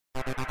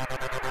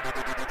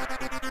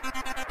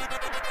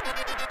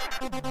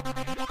Hi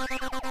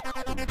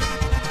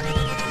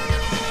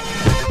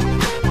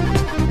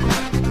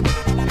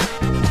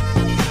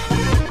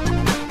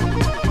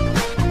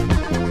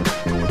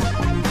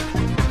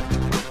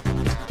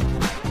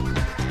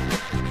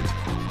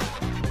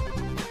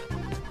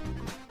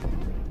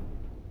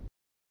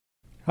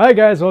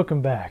guys,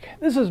 welcome back.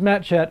 This is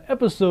Matt Chat,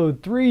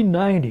 episode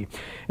 390.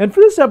 And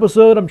for this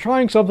episode, I'm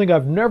trying something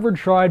I've never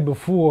tried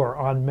before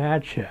on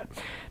Matt Chat.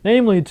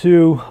 Namely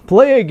to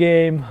play a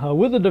game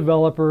with a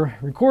developer,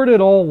 record it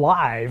all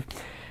live,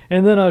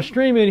 and then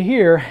stream it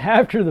here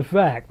after the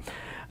fact.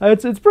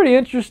 It's pretty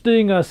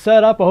interesting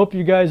setup. I hope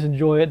you guys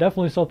enjoy it.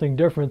 Definitely something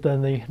different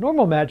than the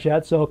normal Matt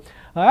Chat. So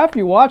after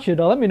you watch it,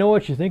 let me know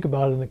what you think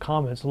about it in the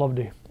comments. I'd love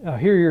to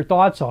hear your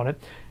thoughts on it.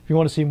 If you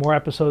want to see more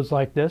episodes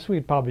like this,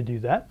 we'd probably do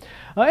that.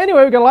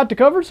 Anyway, we've got a lot to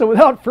cover, so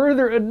without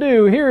further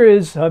ado, here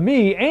is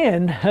me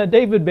and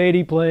David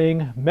Beatty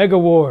playing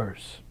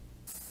Megawars.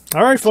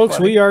 All right, folks,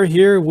 we are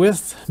here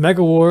with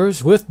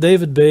Megawars with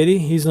David Beatty.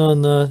 He's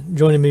on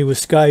joining me with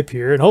Skype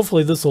here, and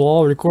hopefully this will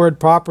all record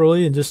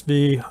properly and just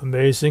be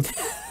amazing.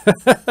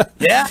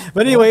 Yeah.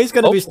 But anyway, he's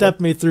going to be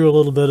stepping me through a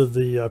little bit of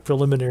the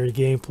preliminary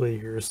gameplay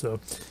here, so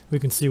we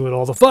can see what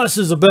all the fuss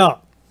is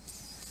about.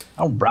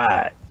 All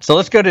right. So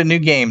let's go to new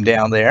game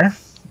down there,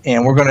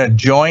 and we're going to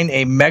join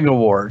a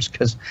Megawars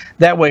because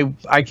that way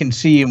I can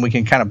see and we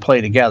can kind of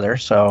play together.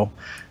 So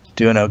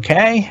doing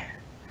okay.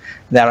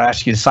 That'll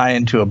ask you to sign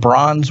into a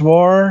bronze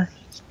war.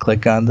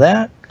 Click on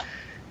that.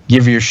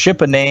 Give your ship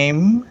a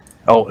name.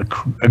 Oh,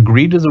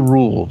 agree to the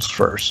rules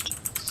first.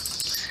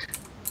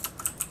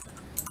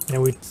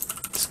 And we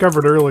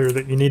discovered earlier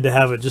that you need to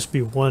have it just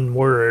be one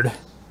word.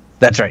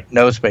 That's right.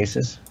 No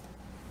spaces.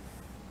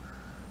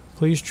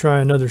 Please try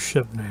another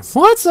ship name.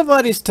 What?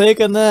 Somebody's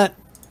taken that.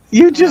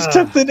 You just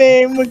took the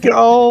name.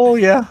 Oh,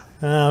 yeah.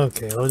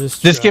 Okay, I'll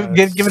just give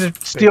it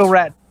a steel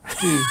rat.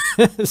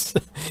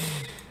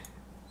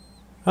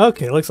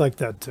 Okay, looks like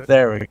that too.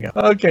 There we go.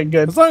 Okay,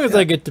 good. As long as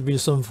I get to be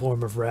some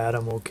form of rat,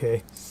 I'm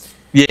okay.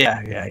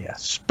 Yeah.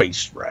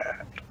 Space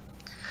rat.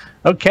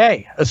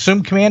 Okay,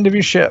 assume command of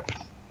your ship.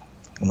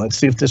 And let's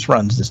see if this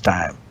runs this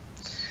time.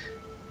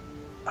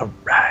 All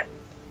right.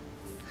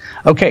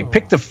 Okay,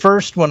 pick the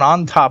first one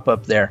on top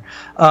up there.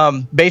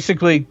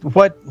 Basically,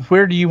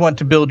 where do you want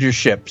to build your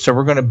ship? So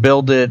we're going to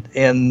build it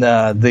in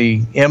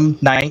the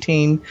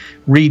M19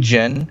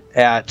 region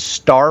at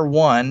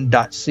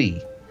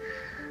star1.c.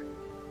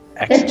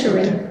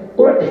 Entering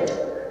orbit.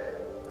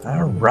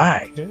 All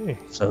right. Okay.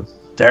 So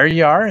there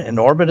you are in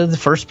orbit of the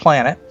first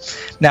planet.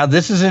 Now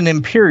this is an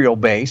Imperial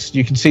base.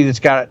 You can see it's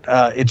got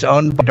it's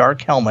owned by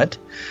Dark Helmet,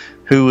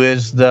 who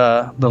is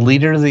the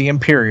leader of the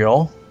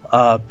Imperial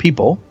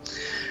people.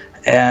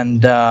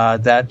 And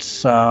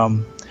that's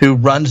who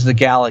runs the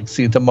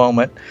galaxy at the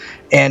moment.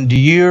 And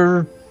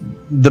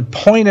the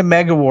point of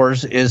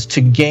Megawars is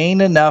to gain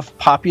enough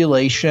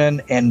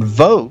population and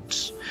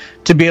votes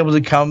to be able to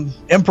become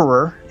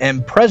emperor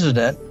and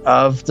president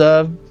of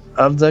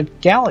the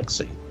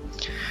galaxy.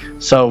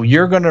 So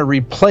you're going to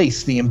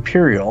replace the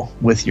Imperial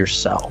with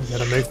yourself. You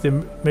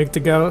gotta make the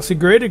galaxy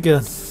great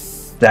again.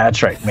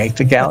 That's right. Make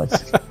the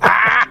galaxy.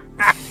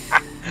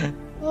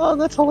 Oh,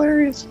 that's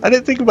hilarious. I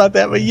didn't think about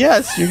that, but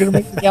yes, you're going to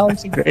make the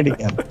galaxy great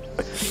again.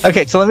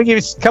 Okay, so let me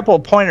give you a couple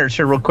of pointers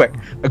here real quick.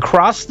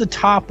 Across the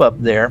top up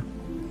there,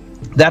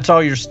 that's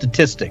all your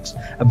statistics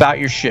about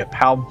your ship,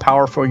 how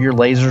powerful your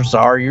lasers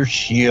are, your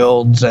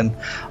shields, and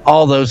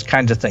all those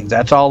kinds of things.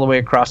 That's all the way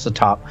across the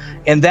top.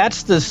 And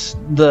that's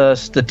the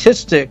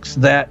statistics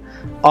that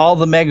all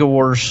the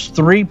Megawars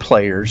 3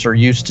 players are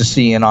used to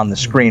seeing on the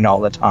screen all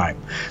the time.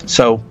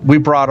 So we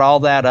brought all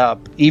that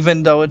up,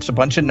 even though it's a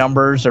bunch of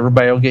numbers,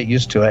 everybody will get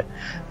used to it.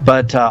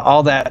 But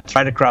all that's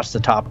right across the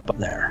top up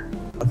there.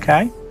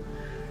 Okay?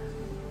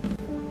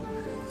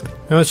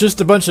 Now, it's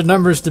just a bunch of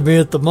numbers to me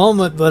at the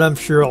moment, but I'm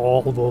sure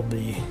all will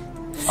be.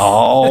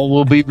 All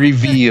will be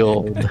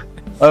revealed.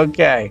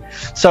 Okay.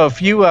 So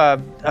if you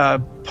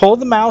pull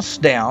the mouse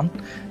down,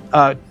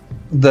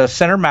 the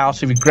center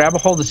mouse, if you grab a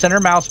hold of the center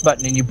mouse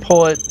button and you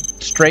pull it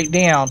straight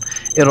down,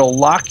 it'll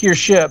lock your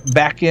ship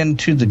back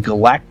into the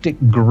galactic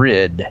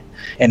grid.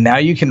 And now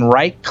you can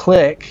right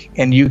click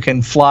and you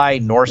can fly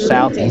north,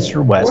 south, east,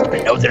 or west. I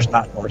know there's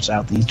not north,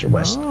 south, east, or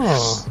west.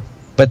 Oh.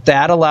 But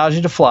that allows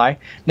you to fly.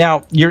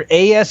 Now, your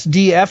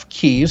ASDF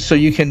keys, so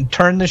you can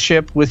turn the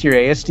ship with your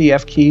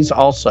ASDF keys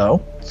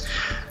also.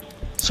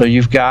 So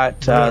you've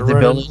got the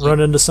ability to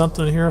run into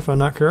something here if I'm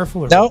not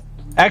careful. Or no,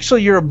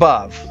 actually, you're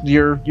above.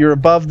 You're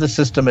above the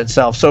system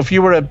itself. So if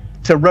you were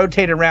to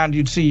rotate around,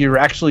 you'd see you're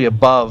actually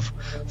above,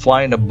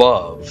 flying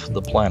above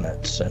the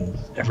planets and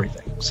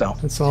everything. So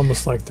it's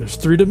almost like there's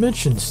 3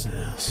 dimensions to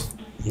this.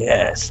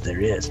 Yes, there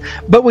is.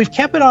 But we've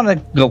kept it on a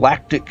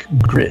galactic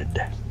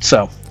grid.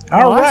 So.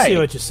 All right. I see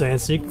what you're saying.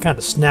 So you can kind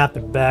of snap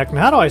it back.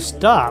 Now, how do I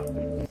stop?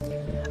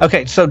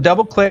 Okay, so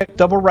double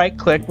right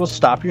click will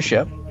stop your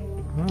ship.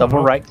 Double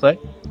right click.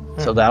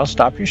 So that'll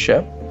stop your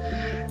ship.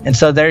 And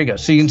so there you go.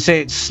 So you can see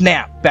it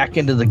snap back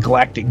into the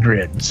galactic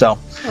grid. So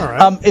all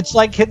right. It's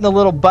like hitting the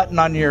little button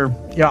on your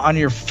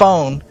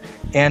phone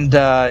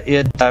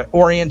it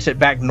orients it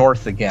back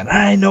north again.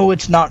 I know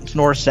it's not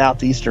north,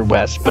 south, east, or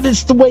west, but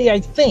it's the way I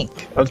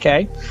think.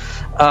 Okay,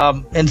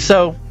 and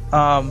so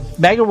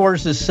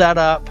Megawars is set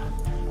up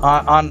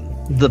on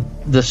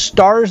the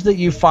stars that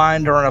you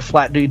find are on a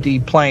flat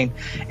 2D plane,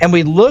 and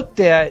we looked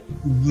at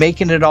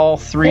making it all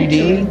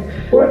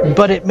 3D,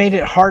 but it made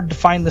it hard to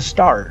find the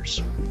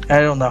stars. I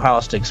don't know how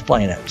else to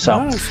explain it.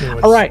 So,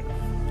 all right.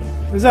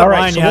 There's that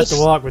line you have to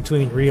walk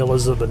between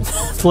realism and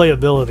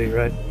playability,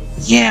 right?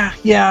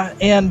 Yeah,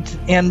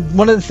 and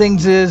one of the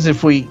things is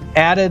if we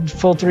added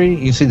full 3D,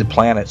 you can see the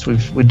planets.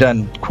 We've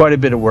done quite a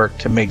bit of work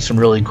to make some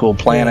really cool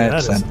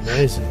planets. Yeah, that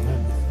is amazing.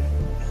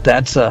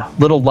 That's a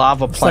little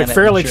lava planet. It's like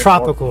fairly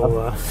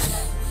tropical.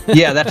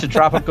 Yeah, that's a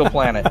tropical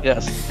planet.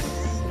 Yes.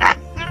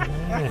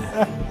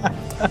 Yeah.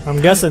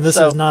 I'm guessing this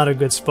is not a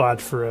good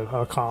spot for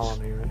a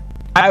colony, right?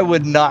 I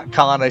would not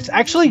colonize.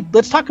 Actually,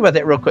 let's talk about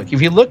that real quick.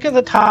 If you look at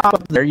the top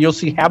up there, you'll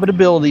see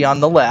habitability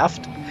on the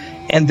left,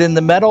 and then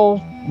the metal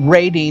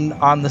rating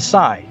on the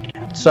side.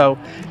 So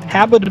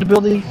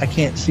habitability, I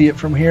can't see it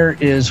from here,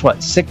 is what,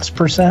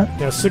 6%?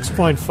 Yeah,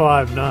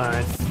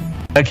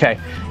 6.59. Okay.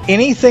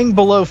 Anything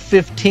below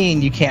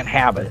 15, you can't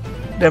habit.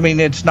 I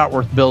mean, it's not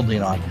worth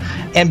building on.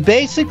 And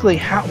basically,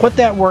 what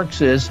that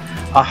works is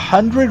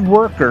 100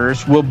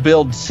 workers will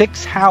build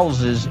 6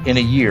 houses in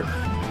a year.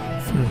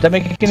 Does that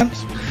make any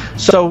sense?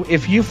 So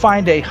if you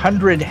find a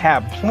 100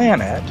 hab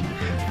planet,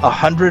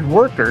 100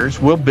 workers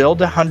will build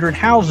 100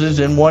 houses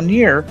in 1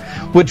 year,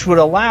 which would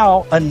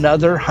allow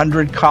another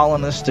 100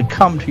 colonists to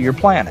come to your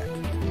planet.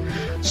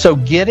 So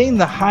getting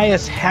the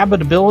highest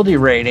habitability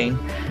rating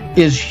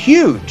is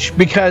huge,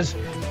 because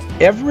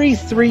every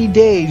 3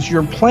 days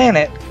your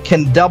planet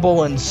can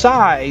double in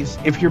size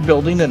if you're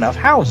building enough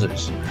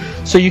houses.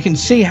 So you can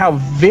see how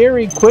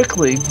very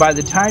quickly, by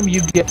the time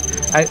you get,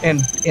 in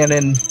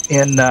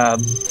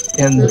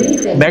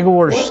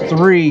Megawars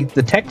 3,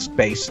 the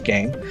text-based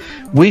game,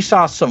 we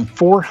saw some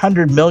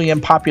 400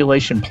 million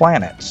population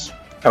planets.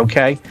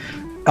 Okay,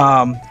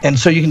 and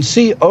so you can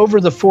see over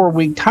the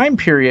 4-week time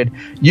period,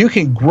 you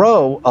can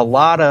grow a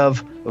lot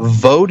of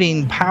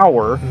voting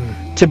power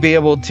to be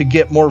able to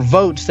get more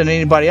votes than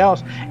anybody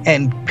else,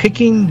 and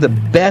picking the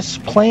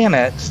best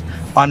planets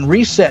on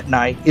reset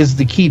night is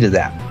the key to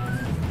that.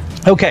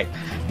 Okay,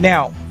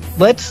 now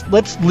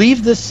let's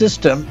leave this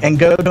system and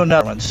go to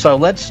another one. So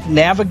let's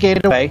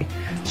navigate away.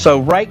 So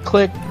right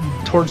click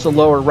towards the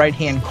lower right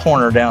hand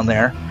corner down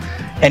there,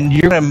 and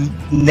you're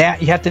gonna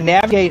you have to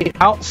navigate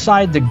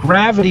outside the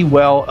gravity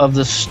well of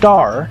the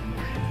star.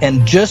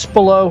 And just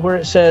below where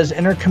it says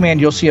enter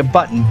command, you'll see a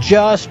button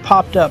just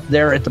popped up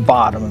there at the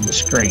bottom of the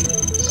screen.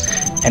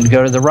 And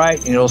go to the right,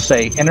 and it'll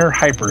say enter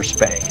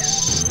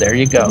hyperspace. There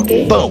you go.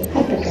 Okay. Boom.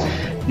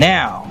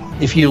 Now,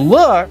 if you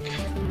look,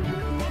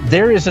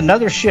 there is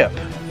another ship.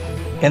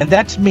 And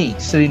that's me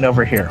sitting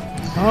over here.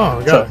 Oh,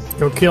 we gotta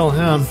go kill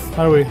him.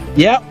 How do we?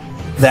 Yep,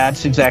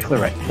 that's exactly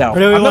right. Now, or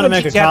do we want to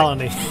make a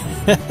colony?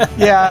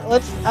 Yeah,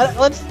 let's.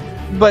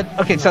 But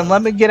okay, so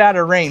let me get out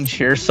of range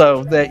here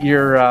so that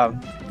your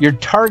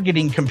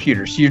targeting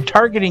computer. So your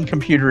targeting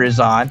computer is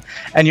on,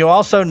 and you'll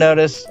also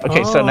notice.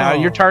 Okay, so now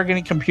your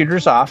targeting computer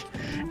is off,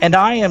 and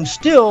I am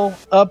still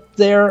up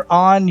there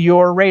on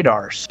your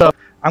radar. So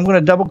I'm going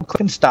to double click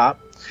and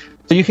stop.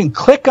 So you can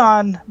click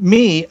on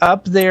me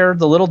up there,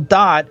 the little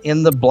dot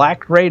in the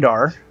black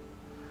radar.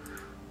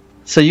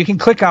 So you can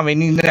click on me,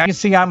 and you can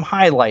see I'm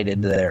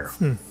highlighted there.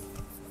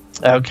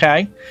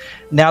 Okay.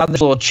 Now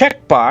there's a little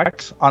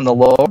checkbox on the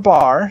lower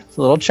bar,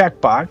 the little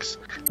checkbox.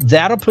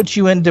 That'll put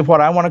you into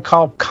what I want to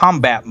call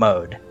combat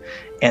mode.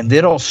 And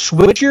it'll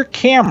switch your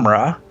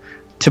camera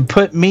to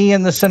put me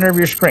in the center of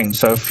your screen.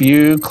 So if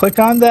you click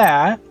on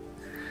that,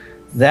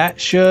 that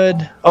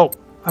should... Oh,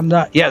 I'm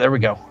not... Yeah, there we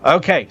go.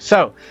 Okay,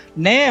 so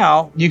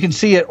now you can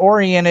see it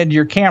oriented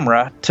your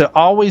camera to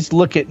always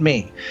look at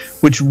me,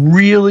 which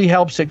really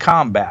helps at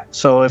combat.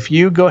 So if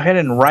you go ahead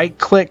and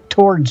right-click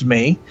towards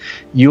me,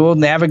 you will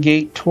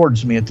navigate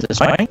towards me at this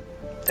point.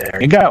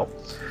 There you go.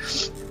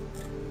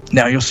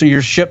 Now you'll see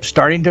your ship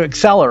starting to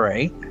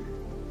accelerate.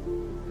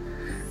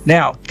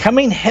 Now,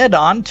 coming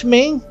head-on to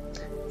me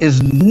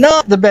is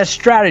not the best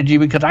strategy,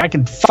 because I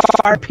can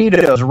fire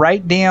torpedoes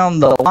right down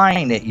the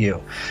line at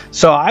you.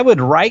 So I would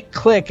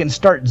right-click and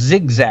start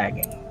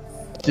zigzagging.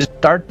 Just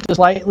start to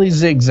slightly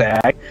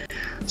zigzag.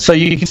 So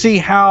you can see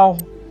how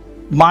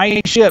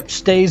my ship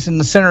stays in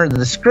the center of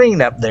the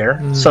screen up there.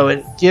 So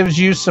it gives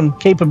you some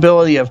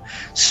capability of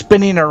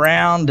spinning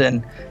around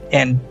and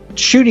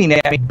shooting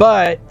at me,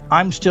 but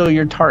I'm still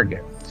your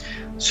target.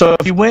 So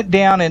if you went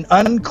down and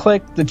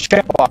unclicked the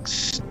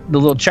checkbox, the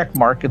little check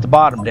mark at the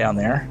bottom down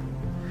there,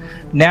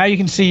 now you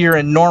can see you're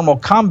in normal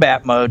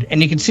combat mode,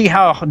 and you can see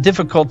how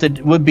difficult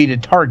it would be to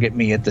target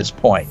me at this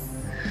point.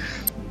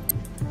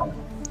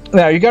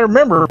 Now, you got to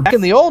remember, back in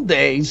the old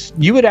days,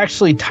 you would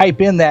actually type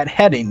in that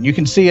heading. You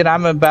can see it.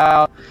 I'm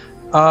about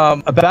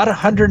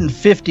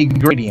 150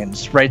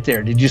 gradients right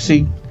there. Did you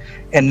see?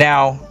 And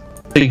now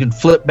you can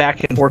flip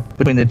back and forth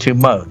between the two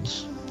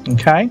modes.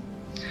 Okay?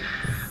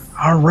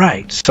 All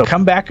right. So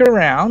come back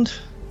around.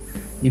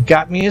 You've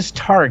got me as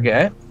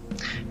target.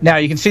 Now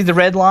you can see the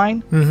red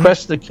line.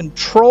 Press the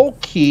control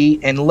key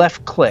and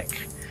left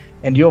click,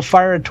 and you'll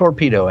fire a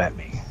torpedo at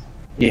me.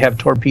 You have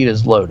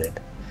torpedoes loaded.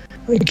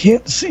 I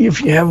can't see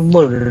if you have them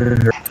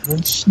loaded.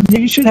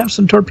 You should have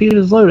some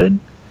torpedoes loaded.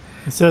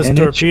 It says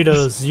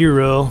torpedoes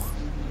 0.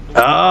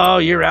 Oh,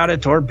 you're out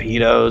of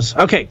torpedoes.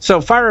 Okay,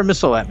 so fire a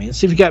missile at me. Let's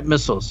see if you got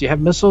missiles. You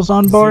have missiles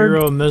on board?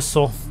 0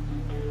 missile.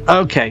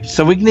 Okay,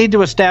 so we need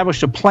to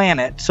establish a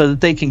planet so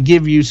that they can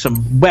give you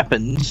some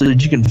weapons so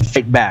that you can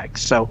fight back.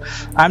 So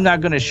I'm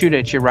not going to shoot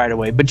at you right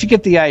away, but you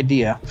get the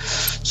idea.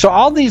 So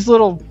all these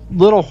little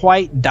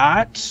white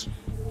dots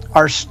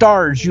are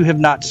stars you have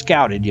not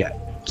scouted yet.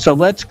 So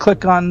let's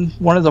click on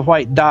one of the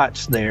white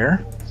dots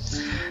there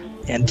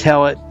and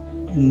tell it,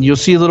 you'll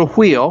see a little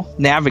wheel,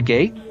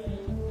 navigate.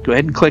 Go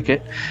ahead and click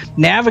it.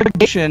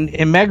 Navigation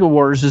in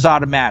Megawars is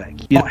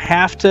automatic. You don't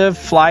have to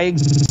fly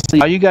exactly.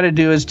 All you got to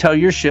do is tell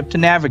your ship to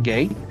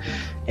navigate,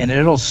 and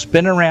it'll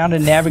spin around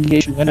and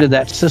navigate you into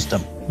that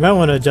system. You might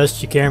want to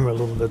adjust your camera a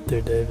little bit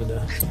there, David.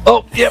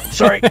 Oh, yep,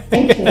 sorry.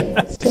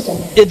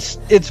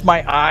 It's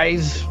my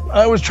eyes.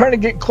 I was trying to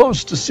get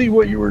close to see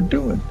what you were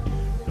doing.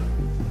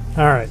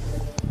 All right.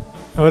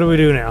 What do we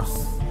do now?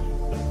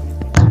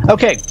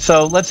 Okay,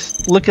 so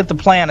let's look at the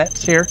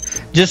planets here.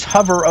 Just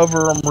hover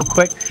over them real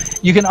quick.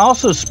 You can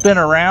also spin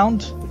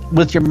around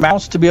with your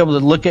mouse to be able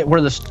to look at where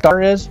the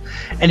star is,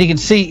 and you can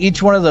see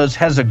each one of those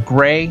has a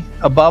gray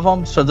above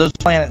them, so those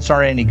planets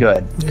aren't any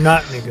good.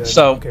 Not any good.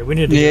 So okay, we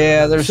need to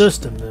get another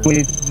system then. We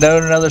need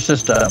another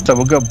system. So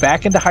we'll go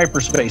back into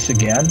hyperspace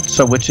again,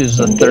 so which is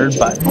the third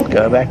button.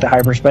 Go back to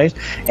hyperspace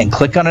and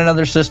click on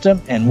another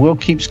system, and we'll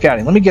keep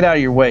scouting. Let me get out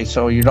of your way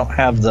so you don't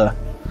have the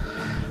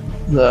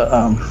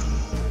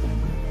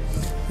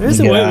There's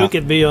a way we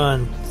could be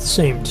on the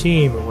same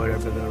team or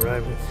whatever, though,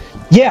 right?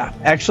 Yeah,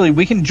 actually,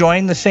 we can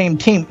join the same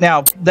team.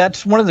 Now,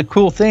 that's one of the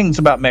cool things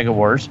about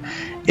Megawars,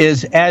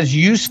 is as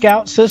you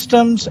scout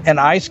systems and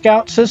I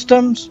scout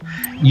systems,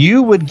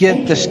 you would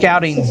get the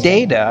scouting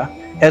data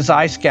as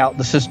I scout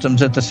the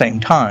systems at the same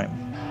time.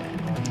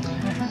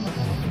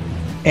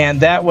 And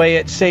that way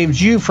it saves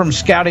you from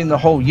scouting the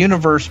whole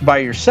universe by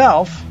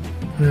yourself,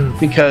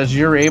 because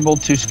you're able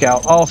to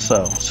scout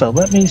also. So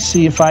let me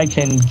see if I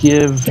can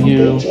give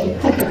you...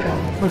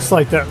 Looks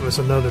like that was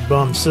another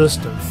bum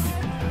system.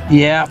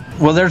 Yeah,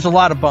 well, there's a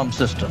lot of bum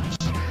systems.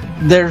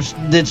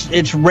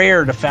 It's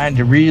rare to find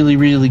a really,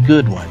 really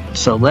good one.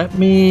 So let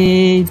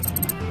me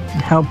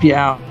help you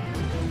out.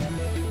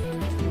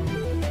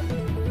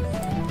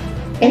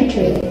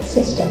 Entry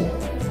system.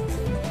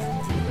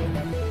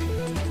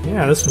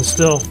 Yeah, this one's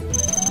still...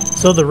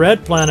 So the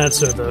red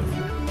planets are the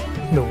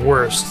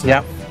worst.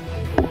 Yep.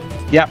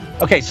 Yep.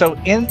 Okay, so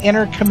in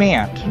enter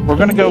command, we're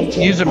going to go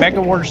use a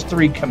Megawars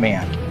 3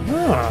 command.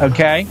 Oh.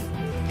 Okay?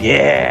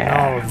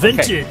 Yeah. Oh,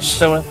 vintage. Okay.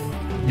 So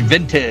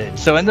vintage.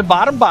 So in the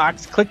bottom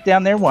box, click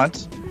down there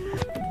once.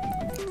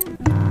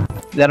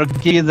 That'll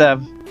give you the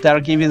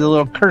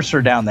little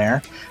cursor down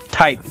there.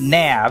 Type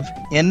nav,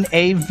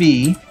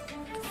 N-A-V,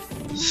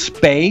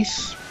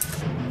 space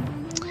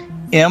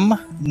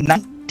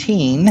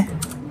M19,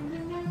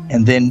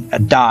 and then a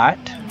dot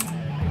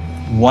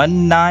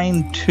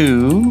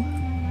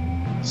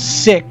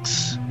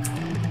 1926,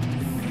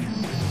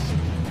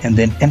 and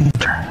then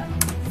enter.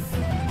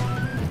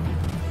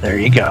 There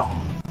you go.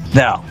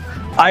 Now,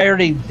 I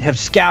already have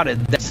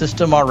scouted that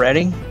system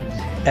already,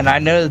 and I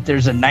know that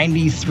there's a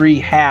 93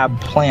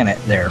 Hab planet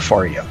there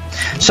for you.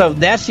 So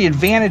that's the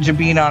advantage of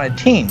being on a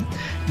team.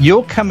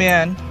 You'll come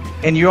in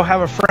and you'll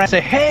have a friend say,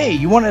 hey,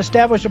 you want to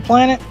establish a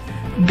planet?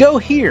 Go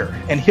here,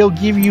 and he'll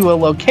give you a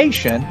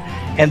location,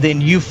 and then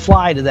you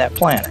fly to that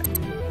planet.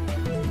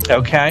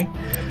 Okay?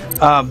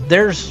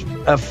 There's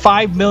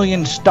 5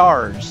 million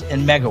stars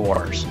in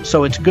Megawars,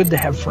 so it's good to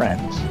have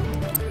friends.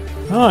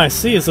 Oh, I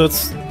see. So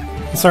it's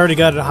already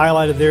got it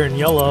highlighted there in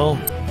yellow.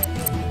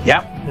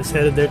 Yep. It's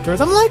headed there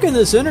towards. I'm liking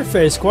this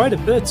interface quite a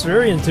bit. It's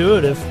very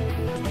intuitive.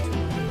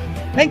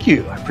 Thank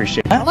you. I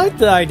appreciate that. I like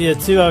the idea,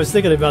 too. I was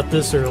thinking about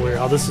this earlier,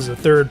 how this is a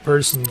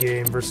third-person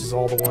game versus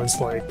all the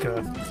ones like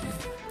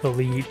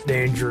Elite,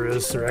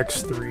 Dangerous, or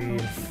X3.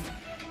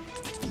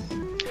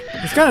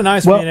 It's kind of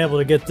nice being able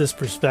to get this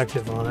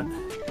perspective on it.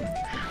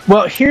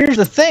 Well, here's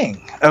the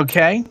thing,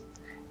 okay?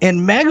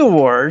 In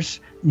Megawars,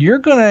 you're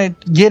going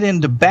to get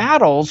into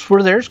battles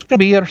where there's going to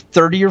be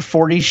 30 or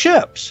 40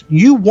 ships.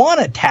 You want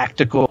a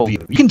tactical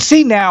view. You can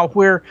see now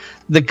where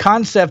the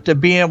concept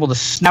of being able to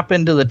snap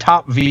into the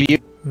top view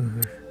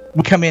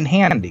would come in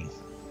handy.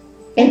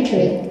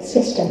 Entry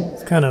system.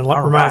 It kind of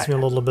reminds me a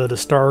little bit of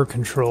Star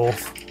Control.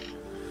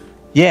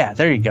 Yeah,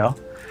 there you go.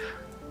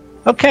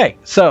 Okay,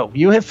 so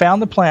you have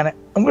found the planet.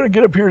 I'm going to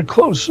get up here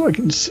close so I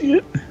can see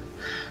it.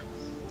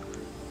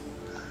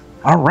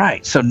 All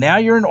right, so now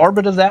you're in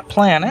orbit of that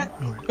planet.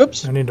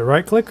 Oops. I need to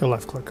right click or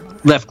left click on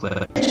it? Left click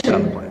on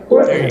the planet.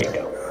 There you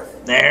go.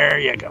 There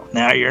you go.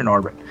 Now you're in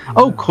orbit.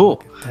 Oh,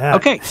 cool.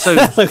 Okay, so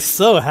that looks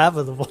so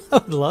habitable. I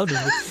would love to be.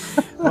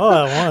 Oh,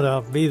 I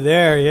want to be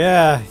there.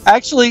 Yeah.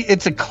 Actually,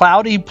 it's a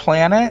cloudy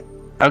planet.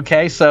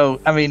 Okay, so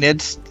I mean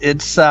it's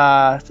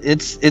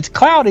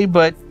cloudy,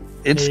 but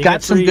It's you got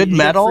get some free- good you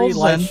get free medals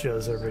light and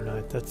shows every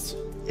night. That's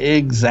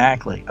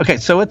exactly. Okay,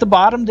 so at the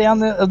bottom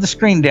of the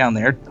screen down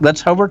there,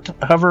 let's hover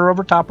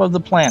over top of the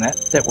planet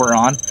that we're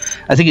on.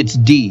 I think it's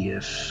D.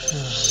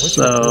 which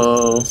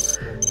one is this?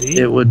 D?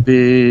 It would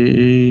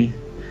be D.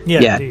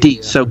 Yeah,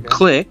 So okay.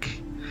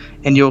 click,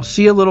 and you'll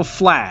see a little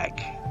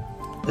flag.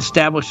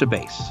 Establish a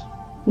base.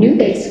 New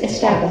base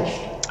established.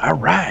 All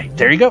right,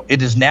 there you go.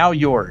 It is now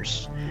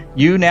yours.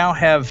 You now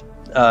have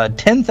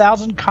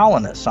 10,000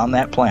 colonists on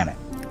that planet.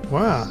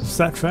 Wow, it's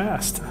that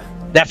fast.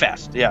 That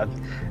fast, yeah.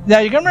 Now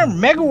you gotta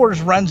remember,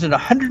 Megawars runs at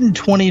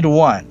 120 to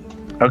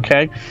 1.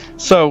 Okay,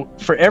 so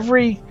for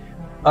every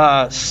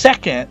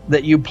second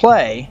that you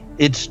play,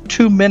 it's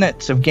 2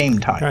 minutes of game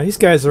time. Wow, these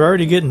guys are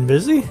already getting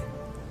busy.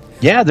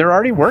 Yeah, they're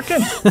already working.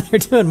 They're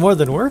doing more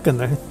than working.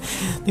 I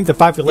think the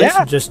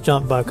population just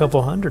jumped by a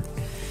couple hundred.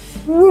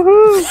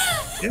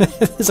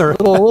 Woohoo! These are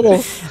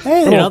little.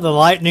 Hey, you know, the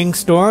lightning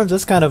storms.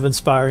 That's kind of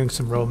inspiring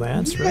some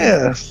romance, right?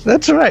 Yes,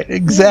 that's right.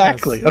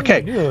 Exactly. Yes, I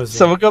knew it Okay, was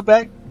so we'll go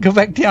back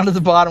down to the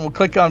bottom. We'll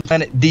click on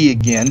Planet D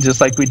again, just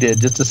like we did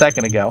just a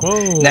second ago.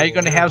 Whoa. Now you're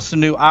going to have some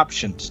new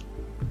options.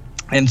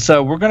 And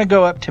so we're going to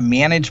go up to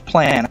Manage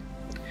Planet.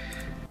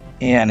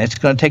 And it's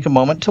going to take a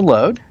moment to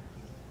load.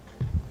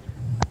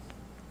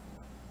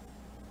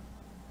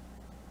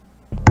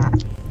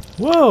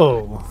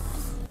 Whoa.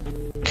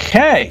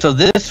 Okay, so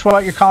this is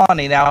what your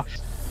colony. Now,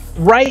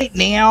 right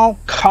now,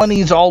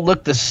 colonies all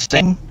look the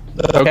same.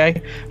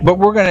 Okay, but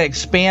we're going to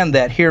expand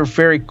that here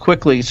very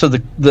quickly, so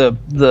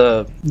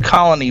the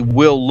colony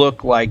will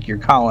look like your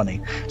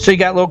colony. So you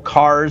got little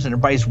cars, and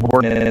everybody's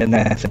working and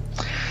that.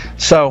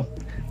 So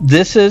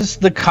this is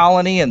the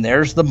colony, and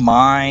there's the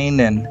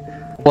mine, and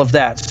all of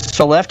that.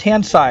 So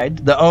left-hand side,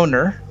 the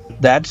owner,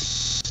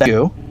 that's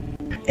you.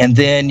 And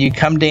then you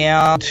come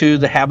down to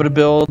the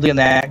habitability and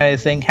that kind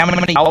of thing. How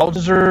many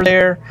houses are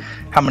there?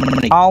 How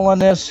many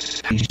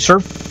colonists?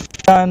 Surf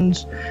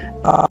guns?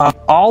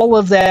 All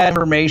of that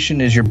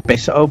information is your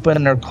base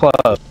open or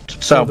closed.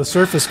 So the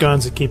surface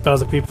guns that keep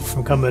other people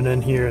from coming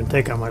in here and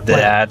taking my planet.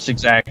 That's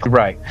exactly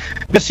right.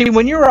 But see,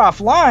 when you're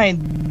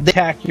offline, they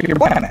attack your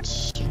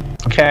planets.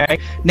 Okay?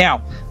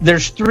 Now,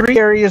 there's 3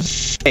 areas of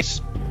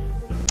space.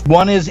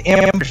 One is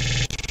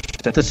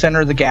at the center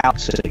of the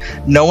galaxy.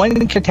 No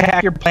one can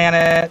attack your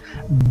planet,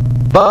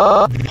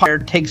 but the Empire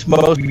takes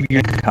most of your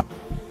income.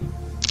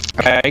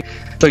 Okay?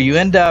 So you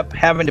end up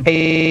having to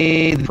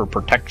pay for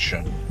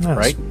protection. Those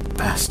right?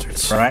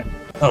 bastards. Right?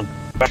 Oh,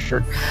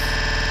 bastard.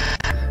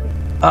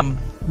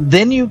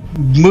 Then you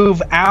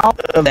move out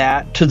of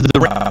that to the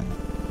rim.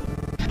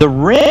 The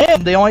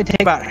rim, they only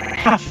take about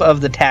half of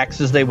the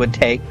taxes they would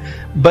take,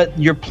 but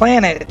your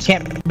planet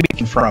can't be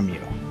taken from you.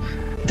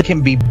 They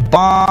can be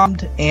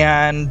bombed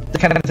and the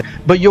kind of thing,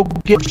 but you'll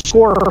get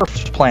score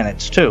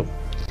planets too.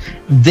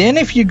 Then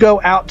if you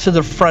go out to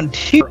the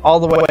frontier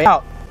all the way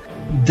out,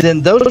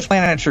 then those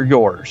planets are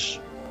yours.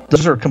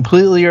 Those are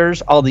completely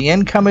yours. All the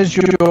income is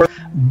yours,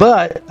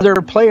 but other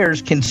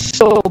players can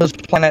steal those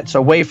planets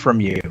away from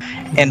you.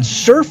 And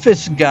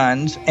surface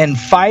guns and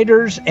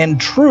fighters and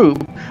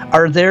troop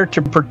are there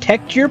to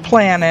protect your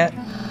planet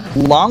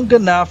long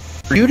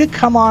enough for you to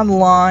come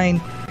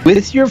online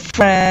with your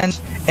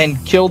friends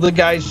and kill the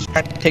guys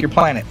trying to take your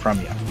planet from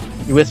you.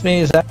 You with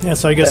me? Is that? Yeah,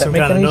 so I get some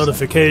kind of sense?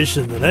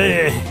 notification that,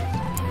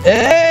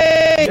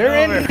 Hey,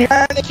 they're in here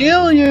trying to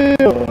kill you.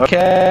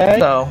 Okay,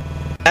 so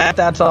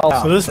that's all.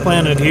 So this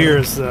planet here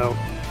is,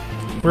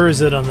 where is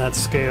it on that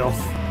scale?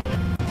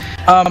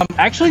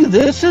 Actually,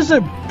 this is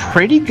a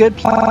pretty good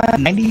planet.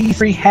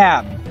 93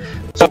 hab.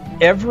 So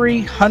every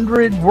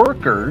 100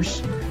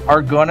 workers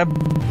are going to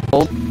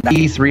build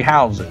 93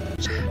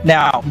 houses.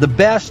 Now, the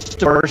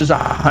best is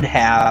 100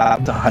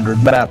 hab,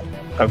 100 metal.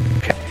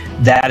 Okay,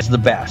 that is the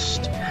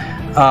best.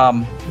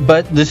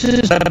 But this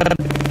is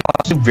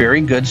a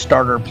very good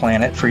starter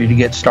planet for you to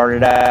get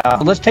started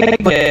out. Let's take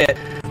a look at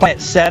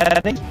planet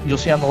settings. You'll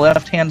see on the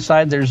left-hand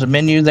side there's a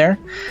menu there.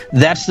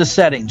 That's the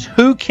settings.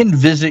 Who can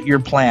visit your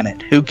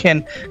planet? Who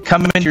can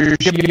come into your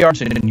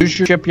shipyards and use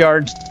your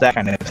shipyards? That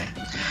kind of thing.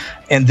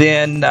 And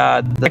then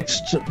the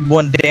next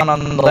one down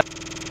on the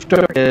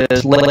left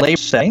is labor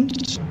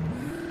settings.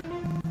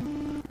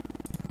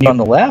 On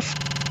the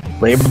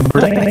left, labor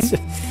settings.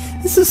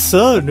 This is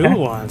so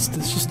nuanced.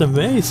 It's just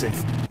amazing.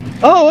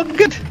 Oh,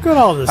 good. Look at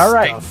all this All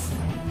right. stuff.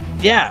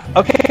 Yeah,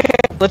 okay.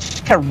 Let's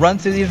just kind of run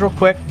through these real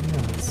quick.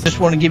 Just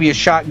want to give you a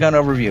shotgun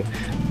overview.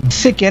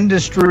 Basic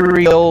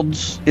industry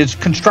builds is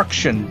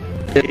construction.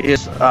 It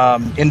is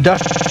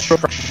industrial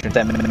construction, if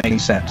that makes any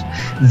sense.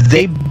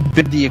 They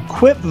build the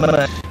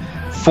equipment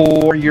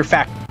for your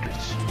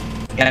factories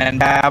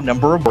and have a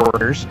number of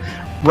workers.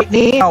 Right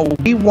now,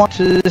 we want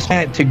this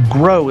planet to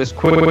grow as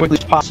quickly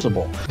as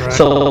possible. Right.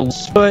 So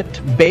let's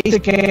put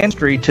basic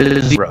industry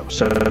to 0.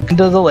 So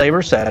into the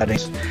labor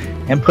settings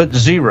and put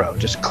 0.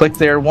 Just click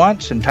there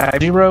once and type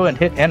 0 and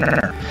hit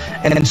enter.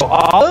 And so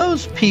all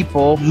those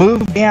people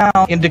move down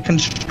into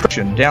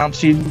construction. Down,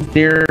 see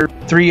there,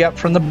 3 up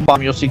from the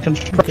bottom, you'll see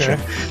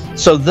construction. Okay.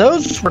 So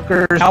those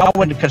workers now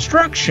went into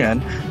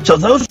construction. So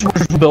those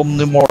workers will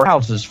build more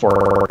houses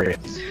for you.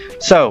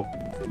 So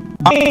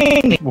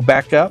Mining, we'll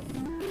back up.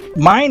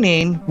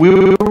 Mining, we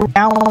were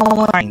down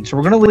on line, so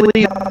we're going to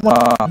leave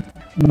him.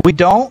 We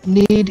don't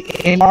need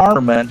any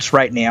armaments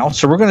right now,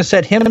 so we're going to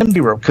set him in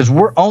 0 because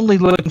we're only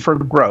looking for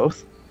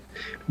growth.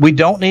 We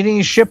don't need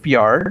any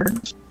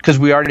shipyards because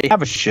we already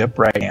have a ship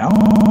right now.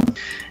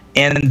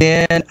 And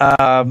then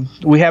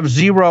we have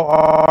 0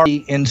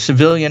 already in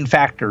civilian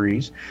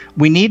factories.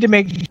 We need to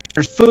make sure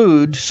there's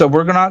food, so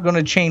we're not going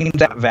to change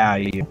that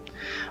value.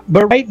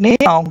 But right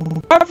now,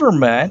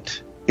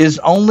 government is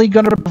only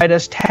going to provide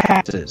us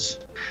taxes.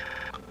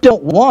 We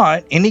don't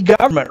want any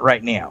government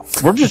right now.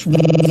 We're just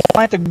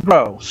want to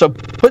grow. So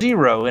put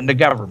 0 into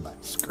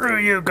government. Screw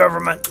you,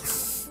 government.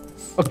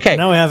 Okay.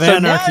 Now we have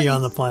anarchy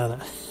on the planet.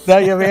 Now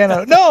you have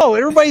anarchy. No,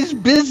 everybody's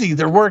busy.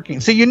 They're working.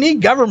 So you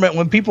need government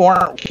when people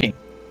aren't working.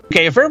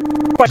 Okay, if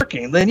everybody's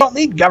working, then you don't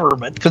need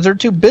government because they're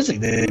too busy.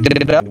 They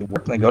get up,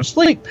 work, and they go to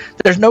sleep.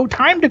 There's no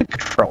time to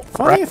control.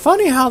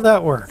 Funny how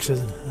that works,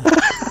 isn't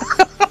it?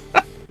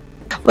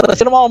 Let's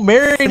get them all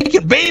married and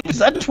get babies.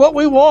 That's what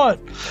we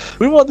want.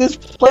 We want this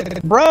planet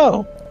to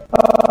grow.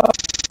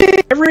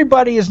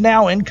 Everybody is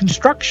now in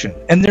construction,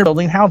 and they're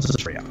building houses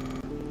for you.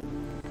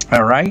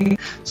 All right?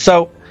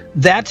 So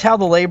that's how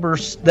the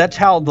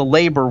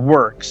labor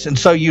works. And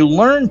so you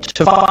learn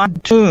to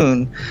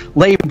fine-tune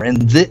labor,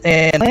 and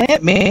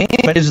plant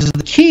management is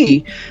the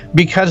key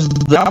because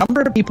the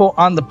number of people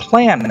on the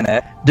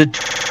planet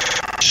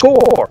determines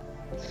score,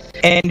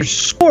 and your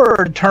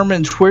score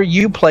determines where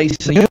you place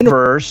the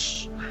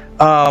universe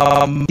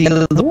at the end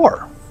of the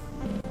war.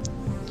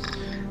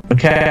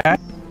 Okay,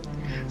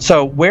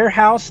 so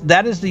warehouse,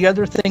 that is the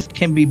other thing that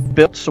can be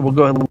built, so we'll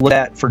go ahead and look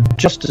at that for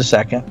just a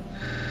second.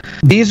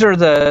 These are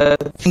the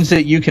things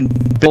that you can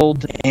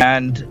build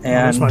and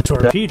That's my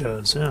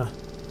torpedoes, yeah.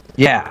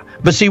 Yeah,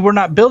 but see, we're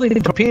not building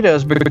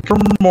torpedoes because we're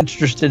more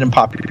interested in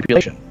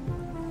population.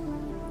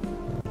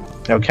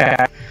 Okay,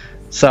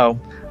 so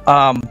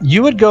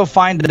you would go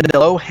find a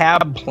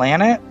low-hab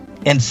planet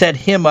and set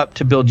him up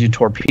to build you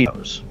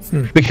torpedoes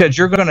because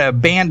you're going to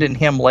abandon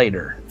him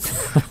later.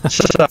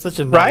 So, such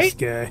a nice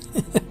guy.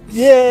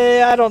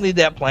 Yeah, I don't need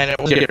that planet.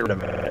 We'll get rid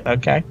of it.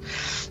 Okay.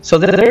 So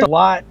there's a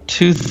lot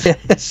to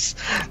this.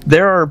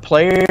 There are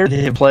players that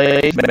have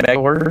played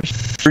Megawars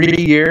 3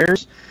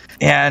 years,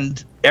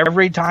 and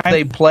every time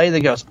they play,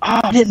 they go, "Oh,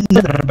 I didn't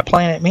know that about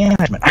planet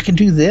management. I can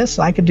do this.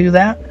 I can do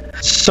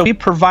that." So we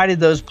provided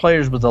those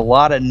players with a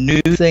lot of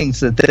new things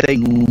that they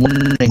can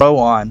learn and grow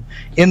on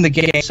in the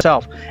game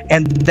itself,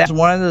 and that's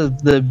one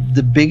of the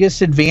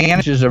biggest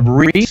advantages of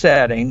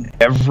resetting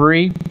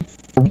every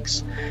 4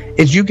 weeks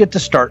is you get to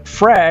start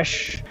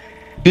fresh.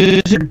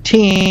 Use your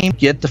team,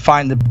 get to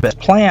find the best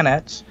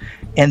planets,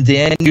 and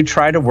then you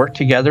try to work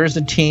together as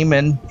a team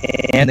in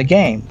the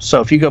game. So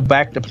if you go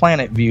back to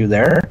planet view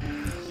there,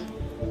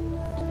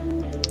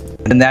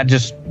 and that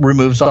just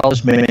removes all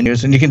those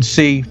menus, and you can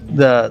see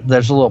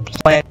there's a little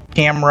planet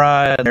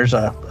camera, and there's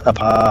a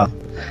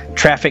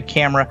traffic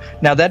camera.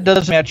 Now that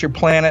does match your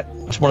planet.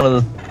 It's one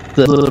of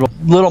the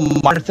little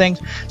minor things.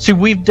 See,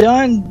 we've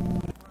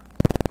done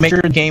make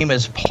sure the game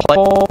is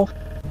playable.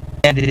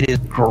 And it is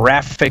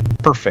graphic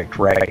perfect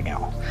right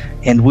now.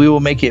 And we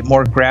will make it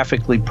more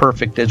graphically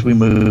perfect as we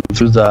move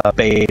through the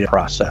beta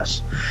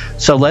process.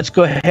 So let's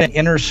go ahead and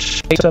enter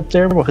space up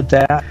there. We'll hit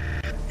that.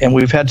 And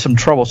we've had some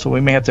trouble, so we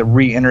may have to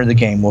re-enter the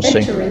game. We'll see.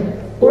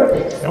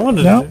 I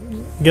wanted to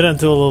get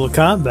into a little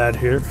combat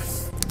here.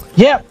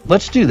 Yeah,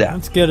 let's do that.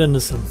 Let's get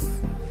into some...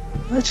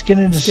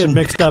 Get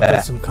mixed up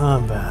with some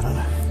combat.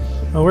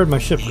 Oh, where'd my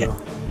ship go?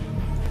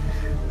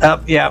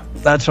 Yeah,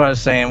 that's what I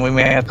was saying. We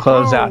may have to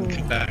close out and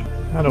come back.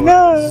 How do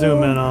I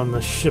zoom in on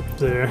the ship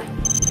there?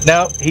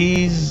 No,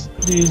 he's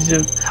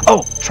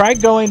try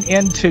going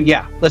into,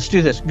 let's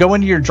do this. Go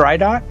into your dry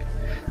dock.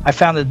 I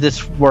found that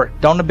this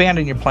worked. Don't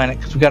abandon your planet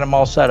because we got them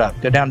all set up.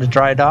 Go down to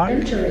dry dock.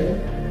 Entering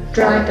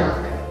dry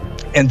dock.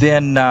 And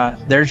then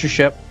there's your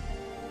ship.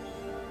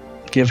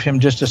 Give him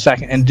just a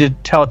second. And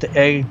tell it to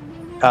exit.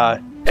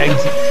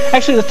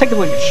 Actually, let's take a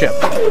look at ship.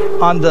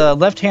 On the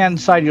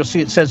left-hand side, you'll see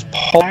it says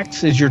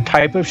Polax is your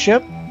type of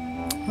ship.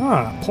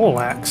 Ah,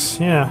 Polax,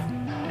 yeah.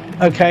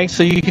 Okay,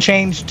 so you can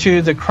change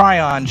to the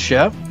Cryon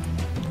ship.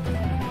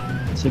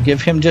 So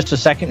give him just a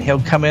second.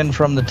 He'll come in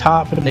from the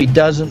top, and if he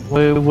doesn't,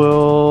 we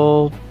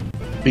will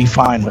be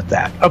fine with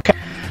that. Okay.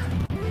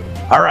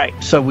 All right,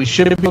 so we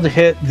should be able to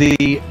hit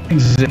the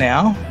exit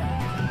now.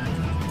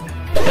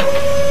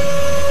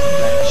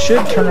 That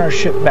should turn our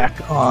ship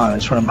back on,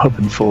 is what I'm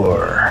hoping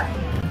for.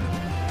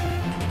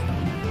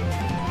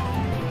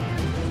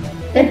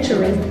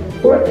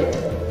 Entering orbit.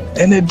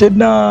 And it did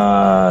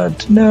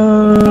not.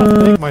 No.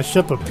 I think my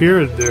ship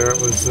appeared there.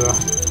 It was.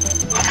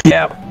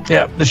 Yeah.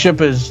 The ship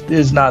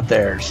is not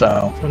there.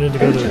 So I need to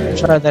go to.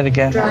 Try that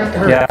again. There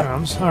it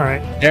comes. All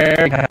right.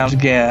 There it comes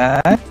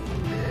again.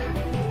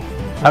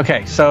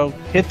 Okay, so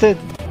hit the.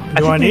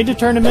 Do I need to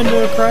turn him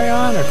into a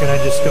Cryon, or can I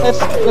just go?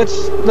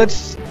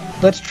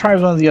 Let's try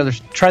one of the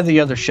others. Try the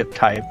other ship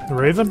type. The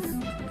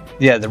Raven.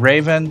 Yeah, the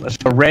Raven. Let's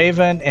go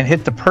Raven and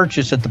hit the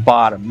purchase at the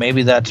bottom.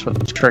 Maybe that's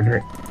what's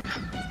triggering.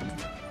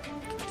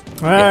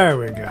 There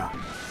we go.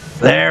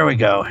 There we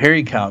go. Here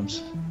he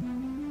comes.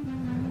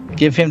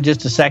 Give him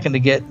just a second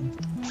to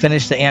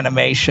finish the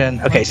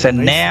animation. Okay, so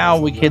now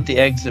we hit the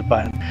exit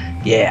button.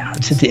 Yeah,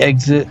 let's hit the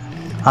exit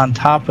on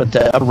top of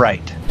the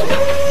right.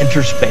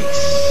 Enter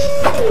space.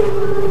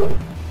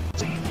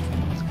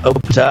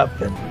 Opens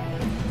up and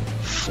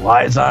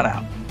flies on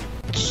out.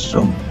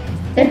 So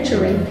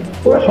Entering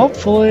orbit.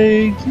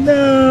 hopefully,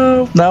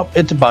 nope,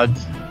 it's a bug.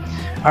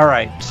 All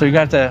right, so you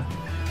got to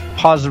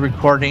pause the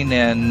recording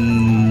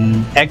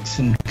and X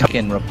and come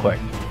in real quick.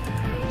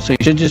 So you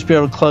should just be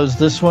able to close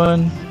this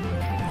one.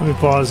 Let me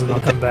pause and I'll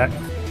come back.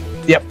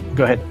 Yep,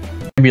 go ahead.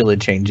 Formula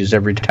changes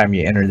every time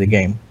you enter the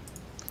game.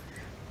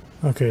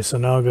 Okay, so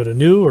now I'll go to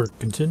new or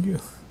continue.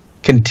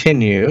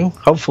 Continue.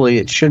 Hopefully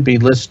it should be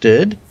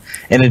listed,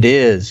 and it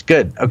is.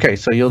 Good. Okay,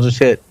 so you'll just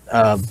hit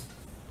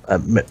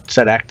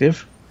set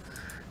active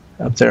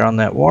up there on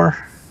that war,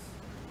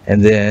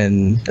 and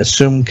then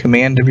assume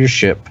command of your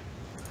ship.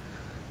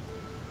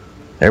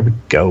 There we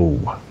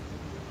go.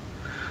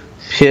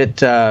 Hit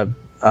dot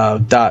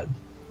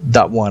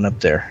one up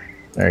there.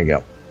 There you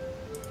go.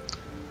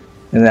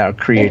 And that'll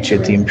create you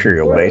at the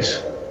Imperial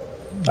base.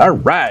 All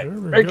right.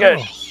 Very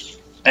good.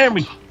 There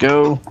we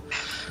go.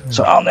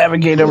 So I'll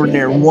navigate over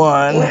near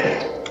 1.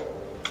 And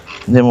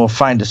then we'll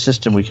find a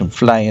system we can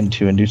fly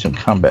into and do some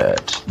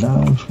combat.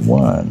 Nav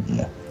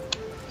 1.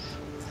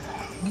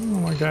 Oh,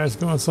 my guy's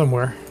going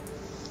somewhere.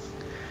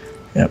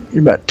 Yep,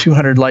 you're about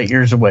 200 light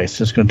years away,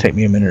 so it's going to take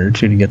me a minute or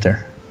two to get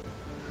there.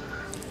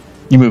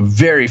 You move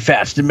very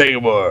fast in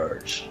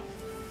Megawars.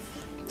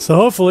 So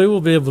hopefully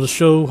we'll be able to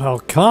show how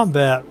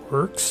combat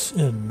works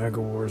in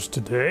Megawars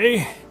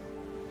today.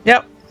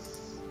 Yep.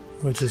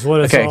 Which is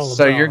what it's all about.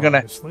 So you're gonna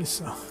obviously,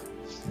 so.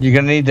 You're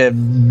gonna need to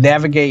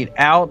navigate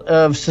out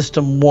of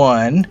System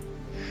 1,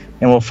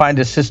 and we'll find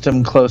a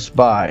system close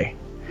by.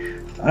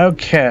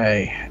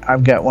 Okay,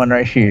 I've got one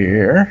right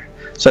here.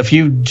 So if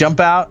you jump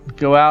out,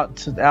 go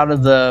out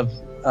of the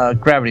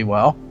gravity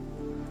well.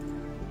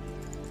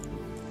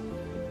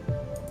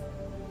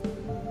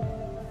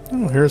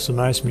 Oh, here's some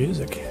nice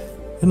music. I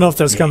don't know if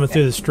that's coming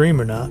through the stream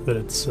or not, but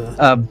it's...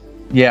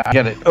 Yeah, I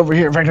got it over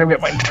here. In fact, I've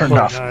got mine turned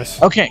off.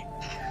 Nice. Okay.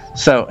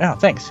 So,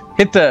 thanks.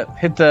 Hit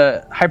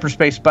the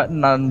hyperspace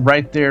button on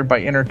right there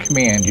by enter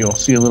command. You'll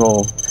see a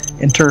little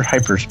enter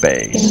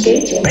hyperspace.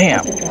 Engaging.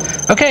 Bam.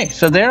 Okay,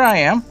 so there I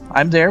am.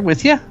 I'm there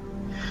with you.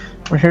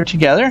 We're here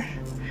together.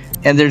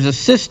 And there's a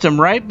system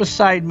right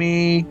beside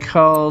me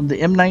called the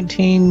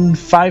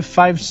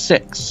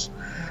M19556.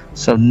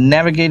 So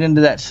navigate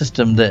into that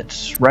system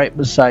that's right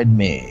beside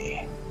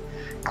me.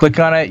 Click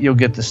on it, you'll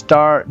get the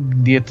start,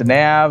 get the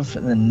nav,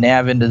 and then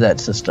nav into that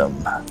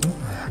system.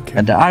 Okay.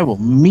 And I will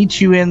meet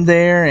you in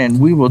there, and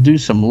we will do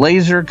some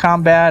laser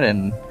combat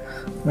and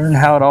learn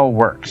how it all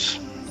works.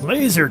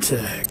 Laser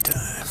tag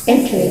time.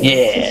 Entering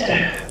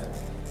Yeah.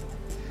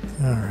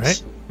 system. All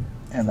right.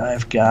 And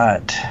I've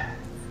got...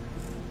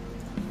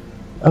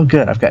 Oh,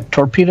 good. I've got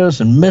torpedoes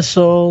and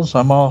missiles.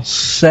 I'm all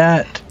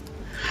set.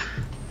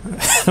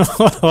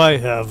 What do I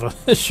have?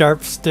 A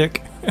sharp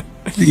stick?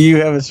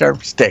 You have a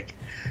sharp stick.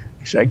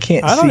 Actually, I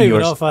can't see I don't even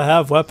yours. know if I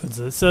have weapons.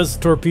 It says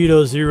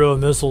torpedo 0,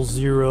 missile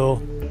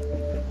 0.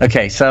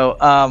 Okay, so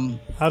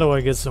how do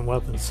I get some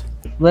weapons?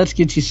 let's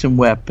get you some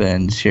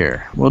weapons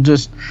here. We'll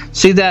just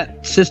see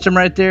that system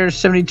right there,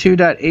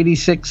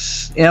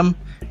 72.86M,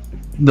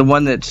 the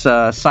one that's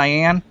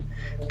cyan.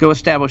 Go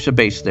establish a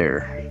base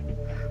there.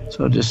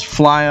 So just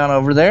fly on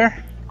over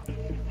there.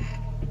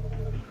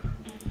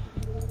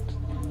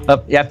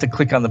 Up, you have to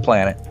click on the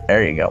planet.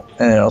 There you go.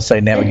 And it'll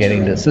say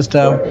navigating to the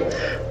system.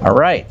 All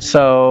right,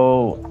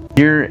 so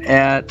you're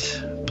at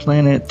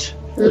planet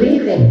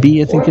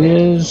B, I think it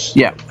is.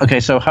 Yeah, okay,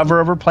 so hover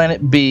over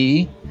planet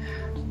B.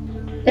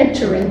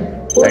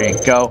 Entering. There you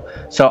go.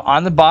 So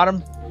on the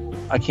bottom,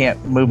 I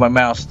can't move my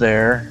mouse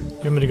there. You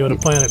want me to go to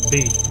planet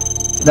B?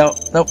 No,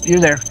 nope, you're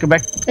there. Go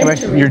back. Go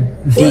back. You're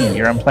D.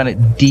 You're on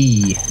planet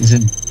D. Is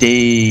it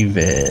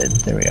David?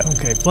 There we go.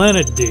 Okay,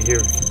 planet D. Here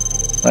we go.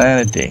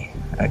 Planet D.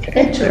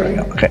 Okay, there we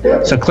go.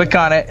 Okay, so click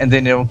on it, and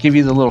then it'll give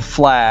you the little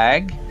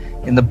flag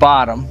in the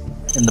bottom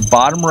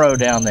row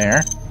down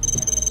there.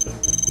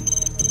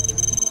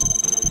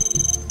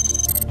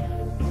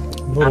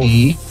 Little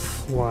E.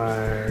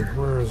 flag.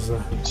 Where is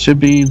that? Should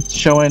be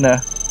showing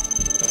a.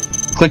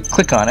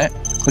 Click on it.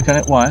 Click on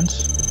it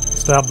once.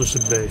 Establish a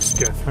base.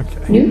 Good.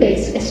 Okay. New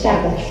base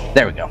established.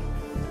 There we go.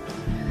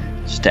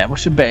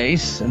 Establish a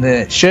base, and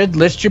then it should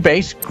list your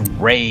base.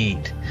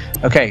 Great.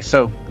 Okay,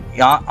 so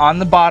on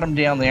the bottom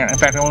down there, in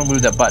fact, I want to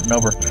move that button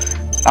over.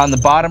 On the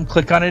bottom,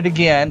 click on it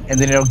again, and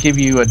then it'll give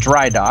you a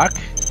dry dock.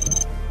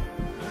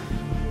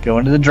 Go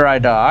into the dry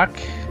dock.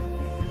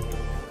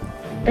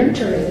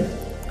 Entering.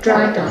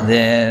 Dry dock.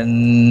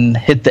 Then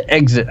hit the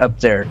exit up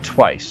there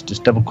twice.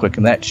 Just double click,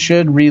 and that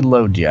should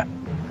reload you.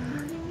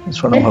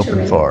 That's what I'm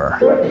hoping for.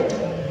 Orbit.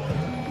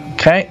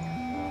 Okay.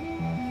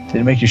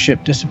 Did it make your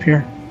ship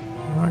disappear?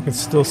 I can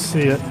still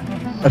see it.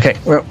 Okay,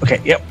 okay,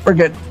 yep, we're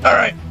good. All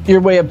right, you're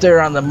way up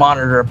there on the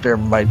monitor up there,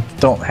 but I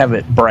don't have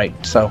it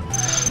bright. So,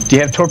 do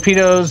you have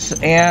torpedoes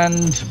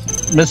and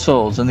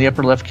missiles in the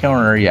upper left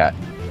corner yet?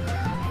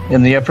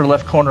 in the upper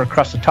left corner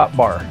across the top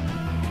bar.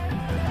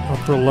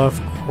 Upper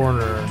left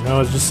corner.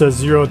 No, it just says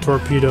 0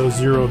 torpedoes,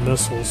 0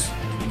 missiles.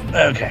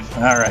 Okay,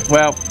 all right.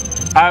 Well,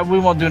 we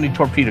won't do any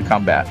torpedo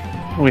combat.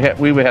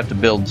 We would have to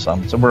build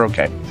some, so we're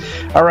okay.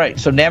 All right,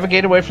 so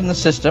navigate away from the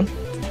system,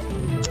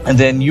 and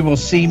then you will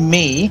see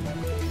me,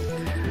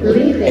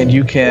 and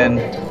you can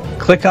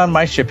click on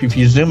my ship. If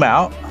you zoom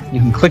out, you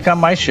can click on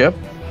my ship,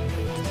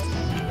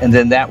 and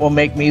then that will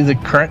make me the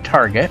current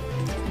target.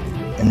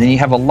 And then you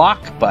have a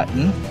lock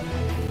button.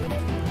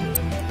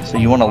 So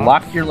you want to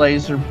lock your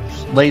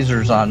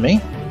lasers on me.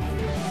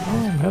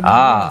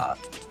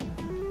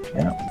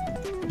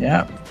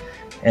 Yeah.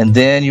 And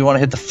then you want to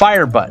hit the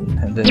fire button,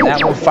 and then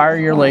that will fire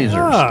your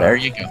lasers. There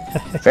you go.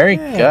 Very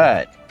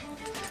good.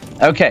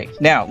 Okay,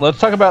 now let's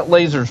talk about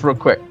lasers real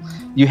quick.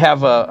 You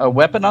have a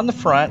weapon on the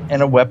front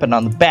and a weapon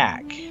on the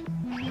back.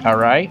 All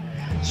right.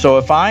 So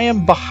if I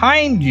am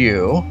behind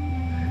you,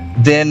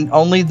 then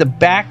only the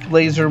back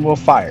laser will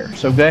fire.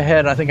 So go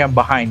ahead. I think I'm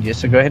behind you.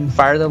 So go ahead and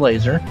fire the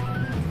laser.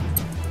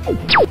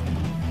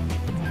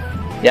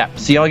 Yeah.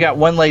 So you only got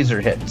one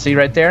laser hit. See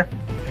right there?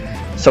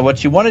 So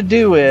what you want to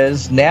do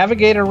is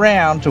navigate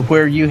around to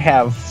where you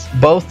have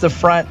both the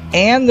front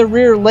and the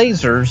rear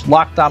lasers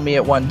locked on me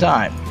at one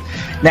time.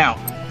 Now,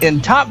 in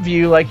top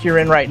view, like you're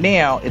in right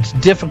now, it's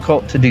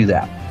difficult to do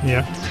that.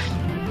 Yeah.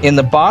 In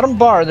the bottom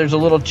bar, there's a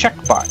little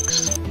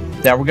checkbox.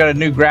 Now, we've got a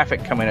new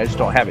graphic coming. I just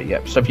don't have it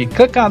yet. So if you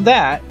click on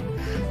that,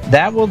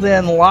 that will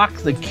then lock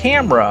the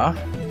camera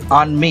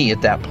on me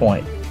at that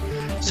point.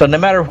 So no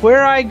matter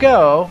where I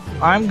go,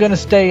 I'm going to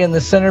stay in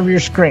the center of your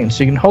screen.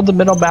 So you can hold the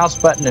middle mouse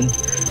button and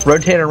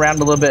rotate it around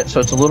a little bit so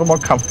it's a little more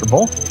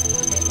comfortable.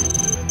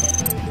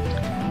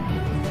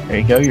 There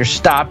you go. You're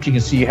stopped. You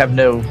can see you have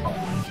no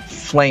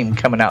flame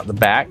coming out the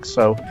back.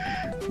 So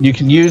you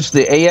can use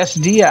the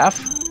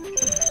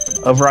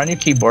ASDF over on your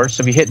keyboard.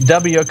 So if you hit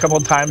W a couple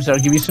of times,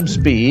 that'll give you some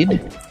speed.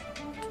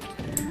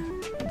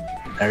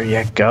 There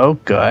you go.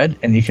 Good.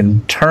 And you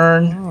can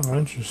turn. Oh,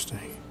 interesting.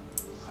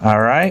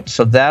 All right.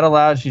 So that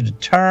allows you to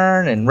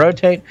turn and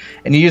rotate.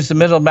 And you use the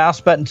middle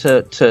mouse button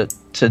to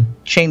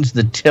change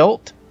the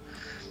tilt.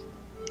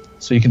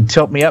 So you can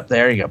tilt me up.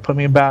 There you go. Put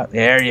me about.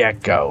 There you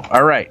go.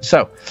 All right.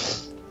 So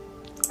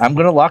I'm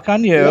going to lock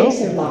on you.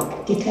 Laser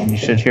lock detected. You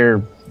should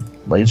hear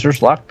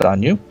lasers locked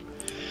on you.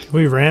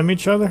 We ram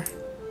each other?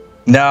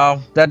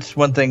 No, that's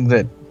one thing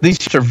that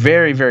these are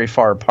very, very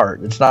far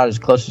apart. It's not as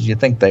close as you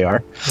think they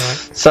are.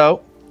 Right.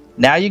 So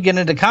now you get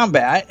into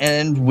combat,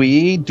 and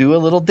we do a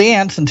little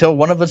dance until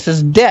one of us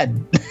is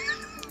dead.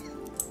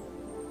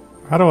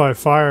 How do I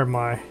fire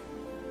my...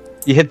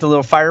 You hit the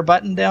little fire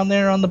button down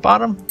there on the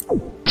bottom.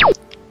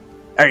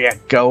 There you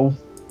go.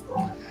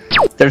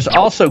 There's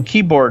also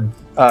keyboard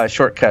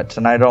shortcuts,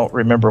 and I don't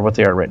remember what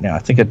they are right now. I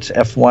think it's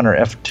F1 or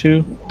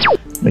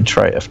F2. Let me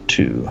try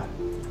F2.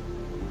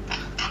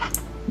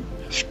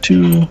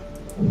 F2.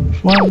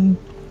 F1.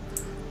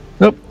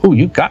 Nope. Oh,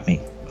 you got me.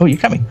 Oh, you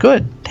got me.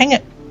 Good. Dang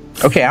it.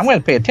 Okay, I'm going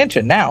to pay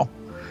attention now.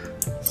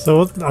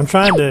 So I'm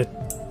trying to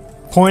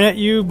point at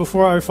you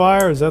before I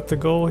fire. Is that the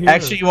goal here?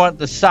 Actually, you want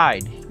the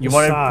side. You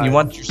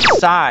want your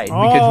side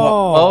because you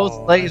want both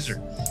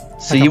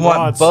lasers. So like you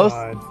want both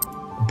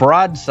broadside.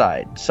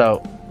 broadside.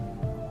 So,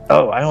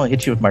 oh, I only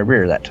hit you with my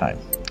rear that time,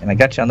 and I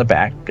got you on the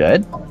back.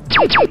 Good.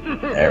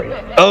 There we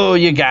go. Oh,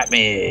 you got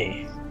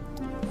me.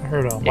 I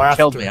heard a You laughter.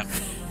 killed me. I'm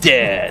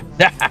dead.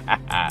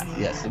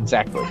 Yes,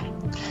 exactly.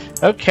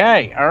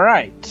 Okay. All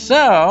right.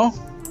 So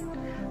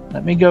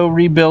let me go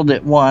rebuild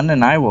it one,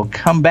 and I will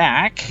come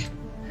back.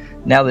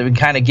 Now that we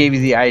kind of gave you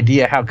the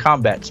idea how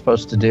combat's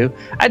supposed to do,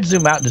 I'd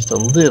zoom out just a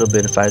little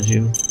bit if I was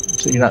you,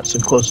 so you're not so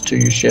close to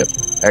your ship.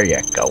 There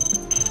you go.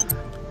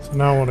 So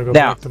now I want to go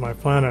Now- back to my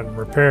planet and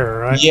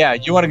repair, right? Yeah,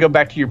 you want to go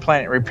back to your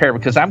planet and repair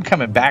because I'm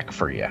coming back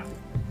for you.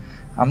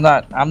 I'm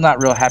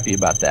not real happy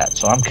about that,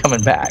 so I'm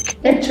coming back.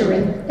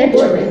 Entering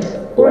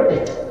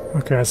orbit.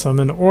 Okay, so I'm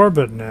in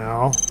orbit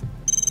now.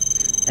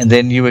 And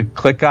then you would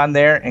click on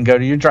there and go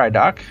to your dry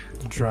dock.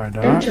 Dry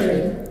dock.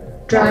 Entering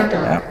dry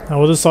dock. Now,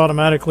 will this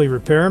automatically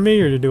repair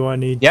me, or do I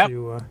need Yep.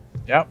 to...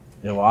 Yep,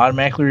 it will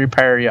automatically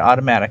repair you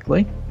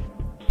automatically.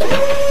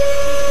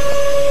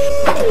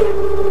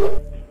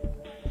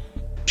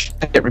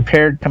 Get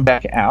repaired, come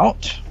back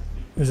out.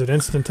 Is it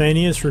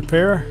instantaneous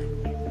repair?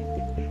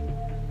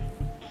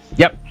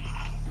 Yep.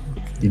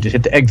 You just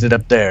hit the exit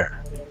up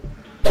there.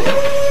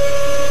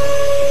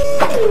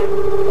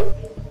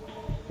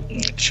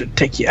 It should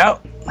take you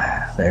out.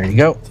 There you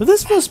go. So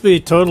this must be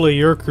totally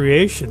your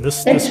creation,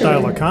 this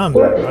style of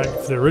combat, right?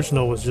 If the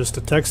original was just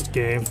a text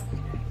game.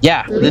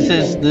 Yeah,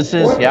 this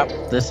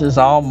is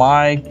all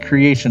my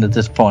creation at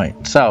this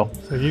point. So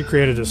So you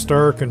created a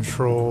star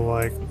control,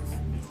 like,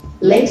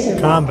 Laser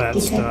lock combat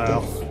detected.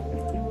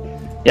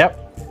 style. yep.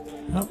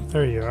 Oh,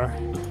 there you are.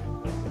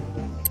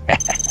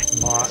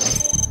 Lock.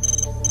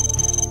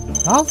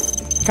 How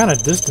kind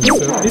of distance?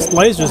 These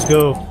lasers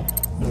go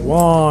a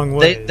long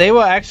way. They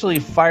will actually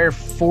fire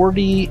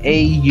 40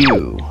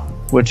 AU,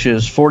 which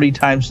is 40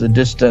 times the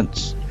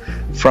distance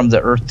from the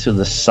Earth to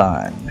the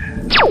Sun.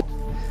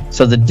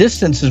 So the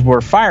distances we're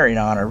firing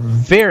on are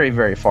very,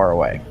 very far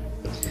away.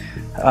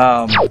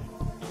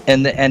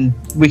 And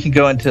we can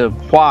go into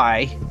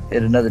why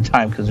at another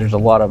time because there's a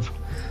lot of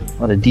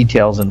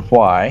details in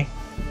why.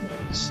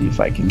 Let's see if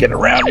I can get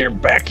around here,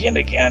 back in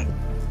again.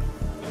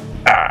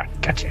 Ah,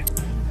 gotcha.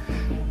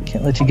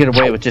 Can't let you get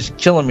away with just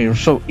killing me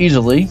so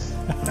easily.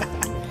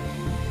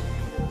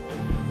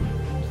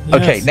 Yes.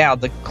 Okay, now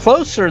the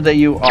closer that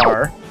you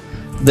are,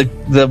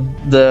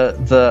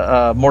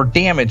 the more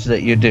damage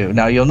that you do.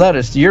 Now you'll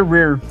notice your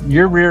rear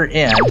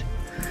end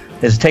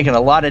is taking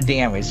a lot of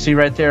damage. See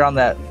right there on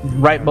that,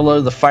 right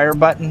below the fire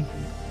button,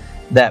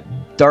 that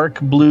dark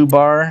blue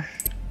bar.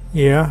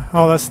 Yeah.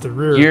 Oh, that's the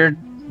rear.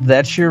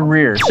 That's your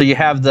rear. So you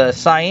have the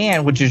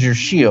cyan, which is your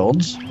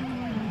shields.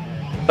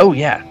 Oh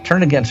yeah,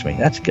 turn against me.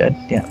 That's good.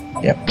 Yeah.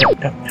 Yep.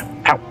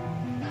 Ow.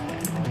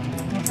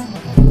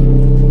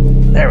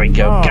 There we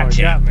go. Oh,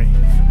 Gotcha. Got me.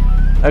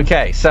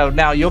 Okay, so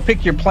now you'll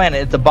pick your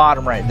planet at the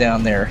bottom right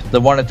down there. The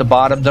one at the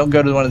bottom. Don't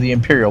go to one of the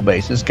Imperial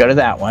bases. Go to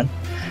that one.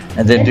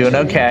 And then do an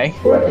okay.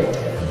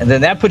 And then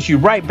that puts you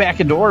right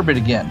back into orbit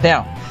again.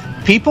 Now,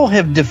 people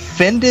have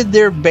defended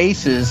their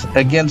bases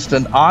against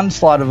an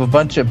onslaught of a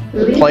bunch of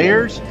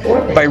players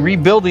by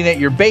rebuilding at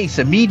your base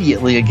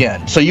immediately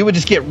again. So you would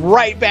just get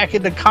right back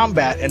into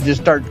combat and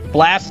just start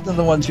blasting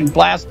the ones who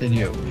blasted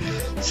you.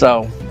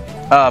 So,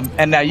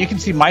 and now you can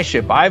see my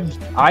ship. I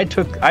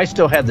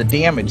still had the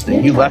damage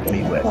that you left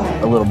me with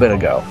a little bit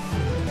ago.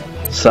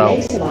 So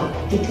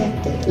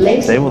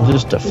they will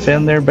just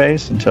defend their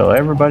base until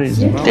everybody's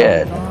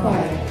dead.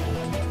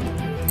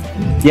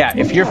 Yeah,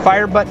 if your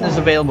fire button is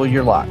available,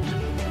 you're locked.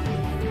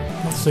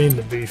 Don't seem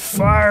to be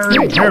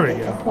firing. There we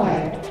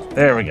go.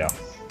 There we go.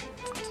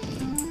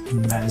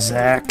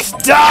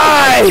 Mazak,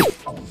 die!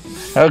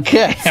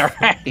 Okay, all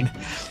right.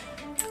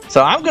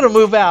 So I'm going to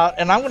move out,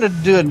 and I'm going to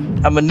do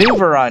a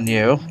maneuver on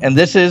you. And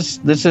this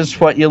is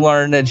what you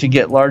learn as you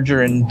get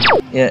larger and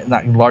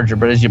not larger,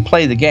 but as you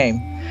play the game.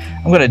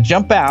 I'm going to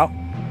jump out.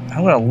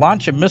 I'm going to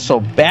launch a missile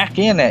back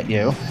in at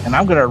you, and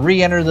I'm going to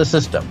re-enter the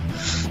system.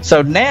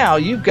 So now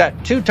you've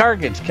got two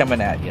targets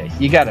coming at you.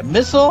 You got a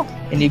missile,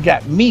 and you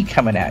got me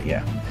coming at you.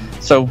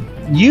 So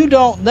you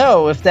don't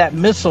know if that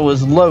missile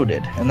is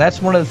loaded, and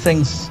that's one of the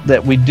things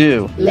that we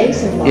do.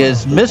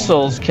 Is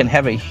missiles can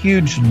have a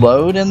huge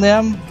load in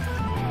them,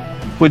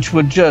 which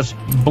would just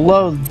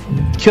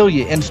kill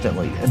you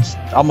instantly. It's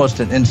almost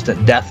an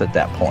instant death at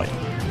that point.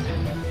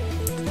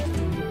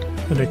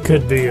 And it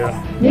could be a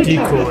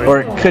decoy.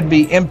 Or it could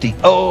be empty.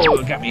 Oh,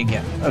 it got me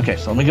again. Okay,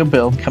 so let me go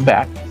build, come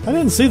back. I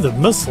didn't see the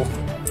missile.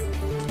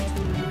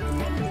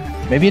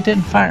 Maybe it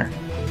didn't fire.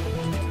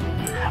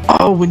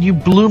 Oh, when you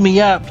blew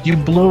me up, you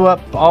blew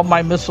up all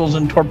my missiles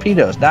and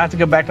torpedoes. Now I have to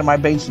go back to my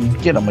base and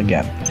get them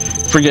again.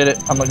 Forget it.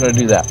 I'm not going to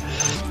do that.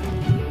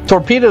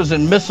 Torpedoes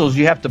and missiles,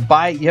 you have to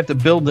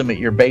build them at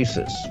your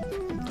bases.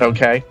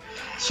 Okay?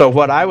 So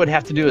what I would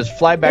have to do is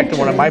fly back to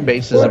one of my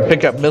bases and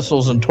pick up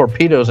missiles and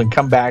torpedoes and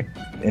come back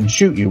and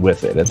shoot you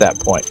with it at that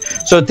point.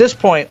 So at this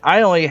point,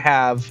 I only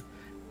have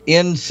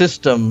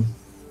in-system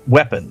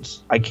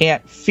weapons. I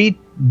can't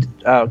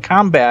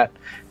combat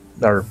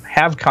or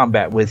have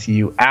combat with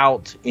you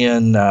out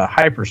in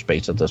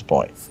hyperspace at this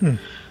point.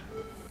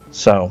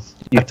 So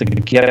you have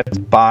to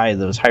buy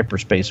those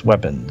hyperspace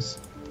weapons.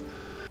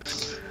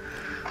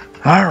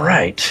 All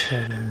right.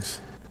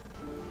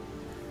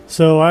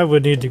 So I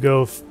would need to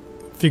go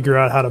figure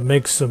out how to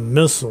make some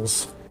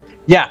missiles.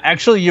 Yeah,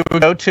 actually, you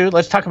would go to,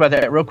 let's talk about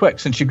that real quick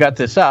since you've got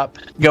this up.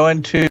 Go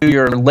into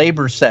your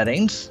labor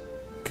settings.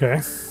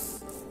 Okay.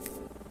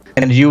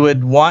 And you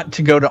would want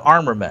to go to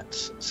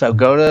armaments. So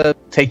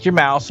take your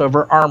mouse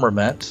over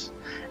armaments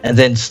and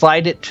then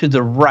slide it to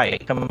the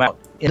right. Come out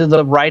into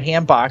the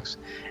right-hand box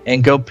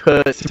and go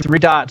put 3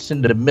 dots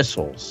into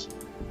missiles.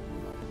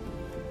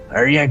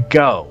 There you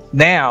go.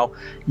 Now,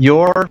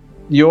 your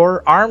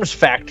arms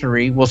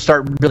factory will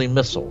start building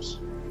missiles.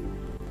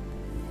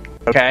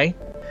 Okay?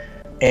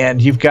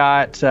 And you've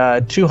got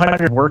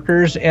 200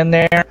 workers in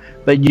there,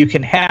 but you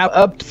can have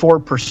up to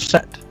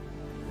 4%.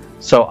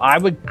 So I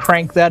would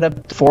crank that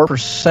up to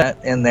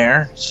 4% in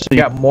there. So you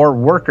got more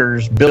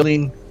workers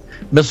building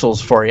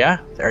missiles for you.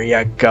 There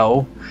you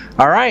go.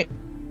 All right.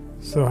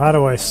 So how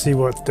do I see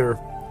what their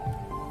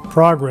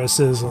progress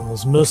is on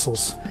those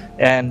missiles?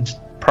 And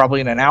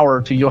probably in an hour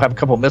or two, you'll have a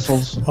couple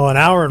missiles. Oh, an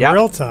hour in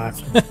real time.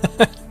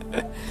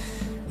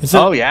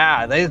 Oh,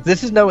 yeah.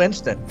 This is no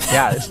instant.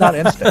 Yeah, it's not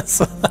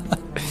instant.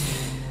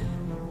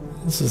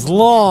 This is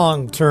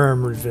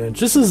long-term revenge.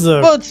 This is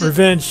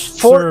revenge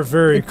for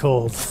very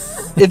cold.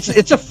 It's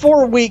a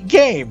 4-week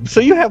game, so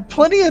you have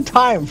plenty of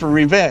time for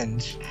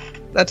revenge.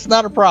 That's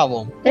not a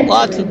problem.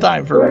 Lots of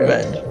time for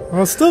revenge.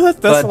 Well, still,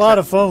 that's a lot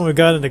of fun when we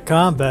got into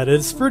combat.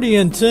 It's pretty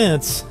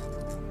intense.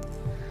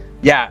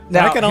 Yeah.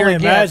 Now, I can only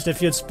imagine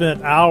if you'd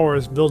spent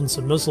hours building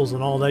some missiles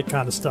and all that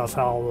kind of stuff,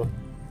 how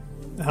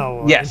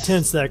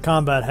intense that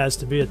combat has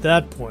to be at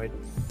that point.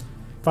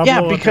 If I'm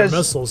blowing up your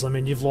missiles, I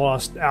mean, you've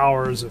lost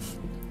hours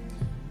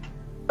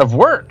of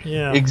work.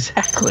 Yeah.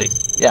 Exactly.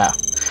 Yeah.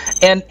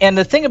 And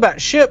the thing about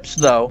ships,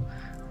 though,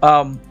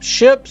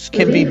 ships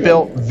can be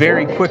built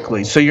very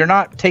quickly. So you're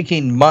not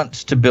taking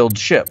months to build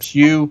ships.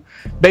 You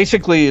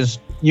basically, as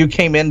you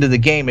came into the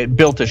game, it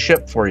built a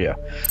ship for you.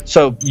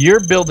 So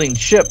you're building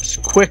ships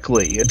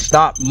quickly. It's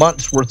not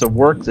months worth of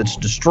work that's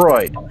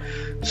destroyed.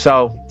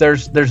 So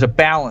there's a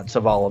balance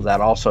of all of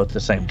that also at the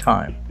same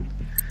time.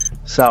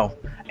 So,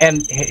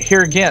 and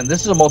here again,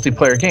 this is a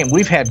multiplayer game.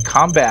 We've had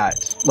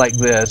combat like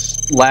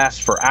this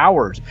last for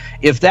hours.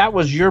 If that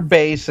was your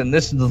base and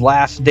this is the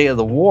last day of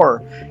the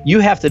war, you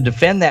have to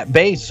defend that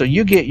base. So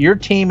you get your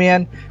team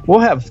in. We'll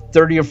have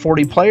 30 or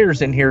 40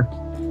 players in here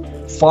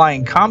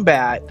flying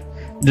combat,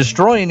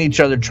 destroying each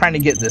other, trying to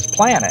get this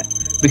planet.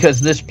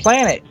 Because this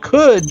planet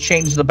could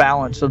change the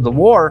balance of the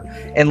war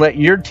and let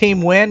your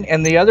team win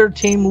and the other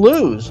team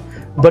lose.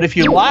 But if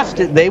you lost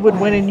it, they would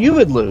win and you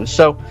would lose.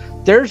 So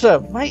there's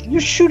a...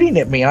 You're shooting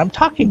at me. I'm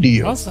talking to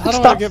you. Also, how do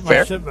I get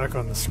my ship back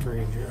on the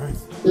screen here?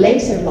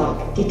 Laser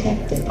lock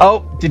detected.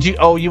 Oh, did you...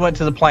 Oh, you went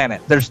to the planet.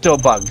 There's still a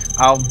bug.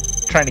 I'm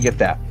trying to get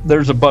that.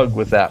 There's a bug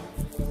with that.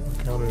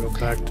 Can we go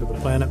back to the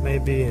planet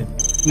maybe?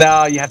 And...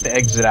 No, you have to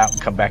exit out and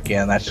come back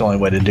in. That's the only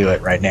way to do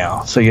it right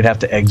now. So you'd have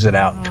to exit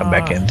out and come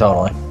back in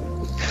totally.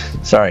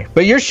 Sorry.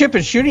 But your ship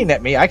is shooting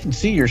at me. I can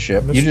see your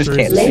ship. You just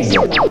can't see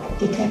Laser it. lock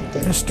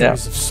detected.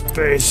 Mysteries of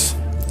space.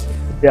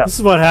 Yeah. This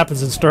is what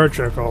happens in Star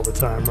Trek all the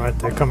time, right?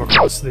 They come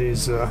across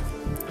these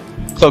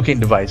Cloaking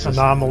devices.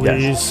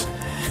 anomalies.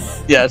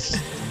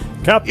 Yes.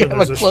 Captain, Yeah,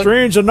 there's a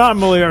strange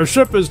anomaly. Our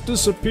ship has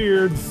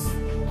disappeared.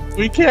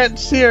 We can't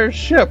see our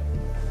ship.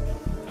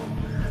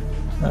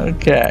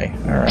 Okay.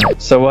 All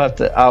right. So we'll have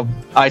to...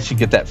 I should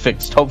get that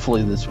fixed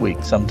hopefully this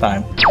week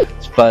sometime.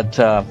 But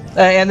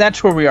and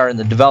that's where we are in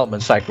the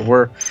development cycle.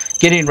 We're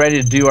getting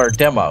ready to do our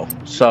demo.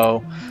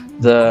 So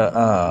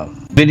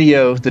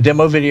the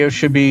demo video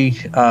should be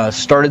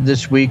started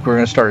this week. We're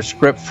going to start a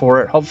script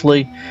for it.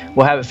 Hopefully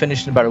we'll have it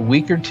finished in about a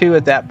week or two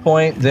at that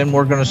point. Then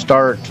we're going to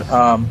start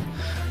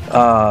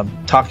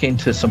talking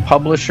to some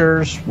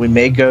publishers. We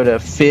may go to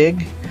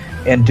Fig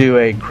and do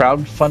a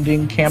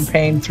crowdfunding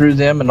campaign through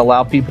them and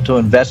allow people to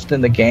invest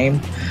in the game.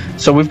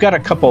 So we've got a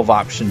couple of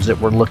options that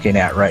we're looking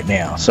at right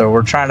now. So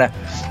we're trying to,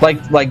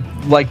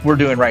 like we're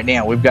doing right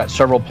now, we've got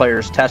several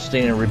players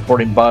testing and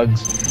reporting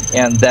bugs,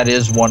 and that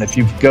is one. If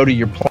you go to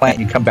your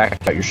planet, you come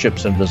back out, your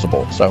ship's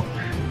invisible. So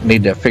we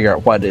need to figure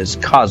out what is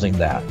causing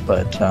that.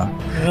 But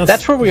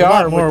that's where we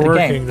are with the game. More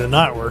working than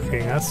not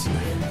working, that's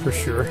for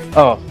sure.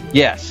 Oh,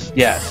 yes.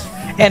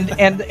 And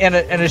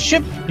a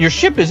ship, your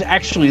ship is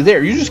actually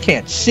there. You just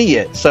can't see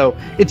it, so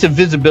it's a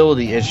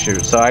visibility issue.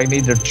 So I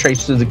need to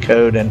trace through the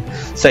code and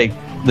say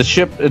the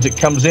ship as it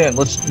comes in.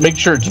 Let's make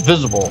sure it's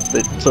visible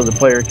so the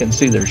player can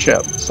see their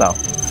ship. So,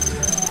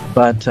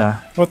 but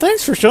well,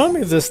 thanks for showing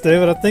me this,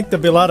 David. I think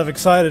there'll be a lot of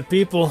excited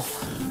people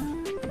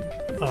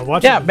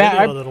watching the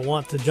video that'll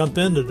want to jump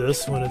into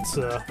this when it's.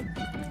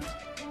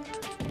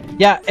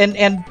 Yeah,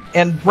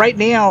 and right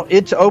now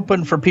it's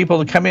open for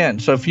people to come in.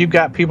 So if you've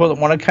got people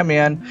that want to come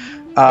in.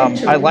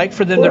 I like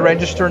for them to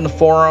register in the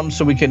forum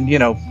so we can,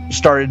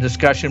 start a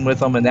discussion with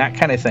them and that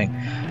kind of thing.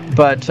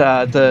 But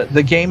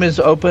the game is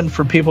open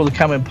for people to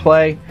come and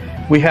play.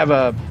 We have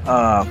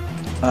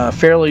a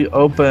fairly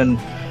open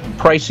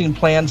pricing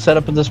plan set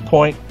up at this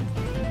point.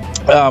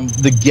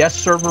 The guest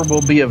server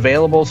will be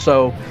available,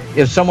 so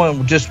if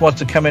someone just wants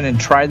to come in and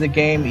try the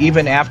game,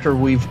 even after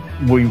we've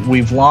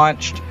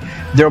launched,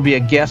 there'll be a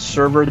guest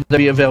server that'll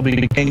be available.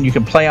 You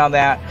can play on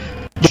that.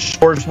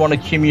 Scores won't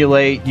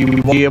accumulate. You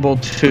won't be able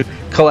to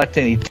collect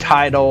any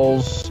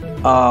titles,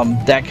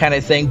 that kind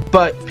of thing.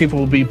 But people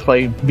will be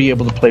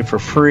able to play for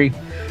free.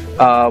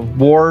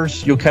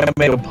 Wars, you'll come in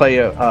and play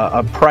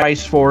a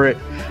price for it,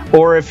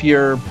 or if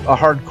you're a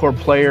hardcore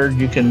player,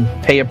 you can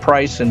pay a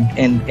price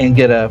and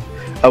get a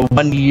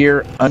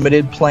 1-year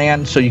unlimited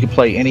plan, so you can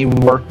play any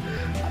war.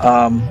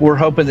 We're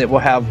hoping that we'll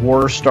have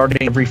wars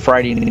starting every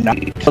Friday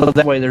night, so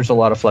that way there's a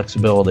lot of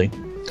flexibility.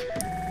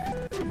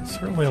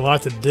 Certainly a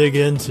lot to dig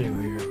into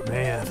here,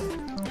 man.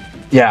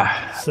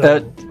 Yeah.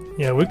 So,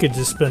 yeah, we could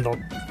just spend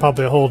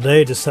probably a whole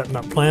day just setting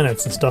up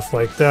planets and stuff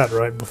like that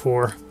right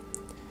before.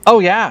 Oh,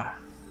 yeah.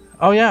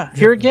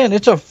 Here again,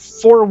 it's a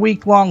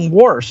 4-week-long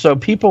war, so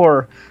people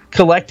are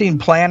collecting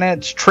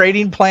planets,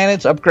 trading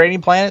planets,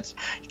 upgrading planets.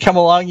 You come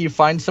along, you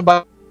find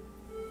somebody.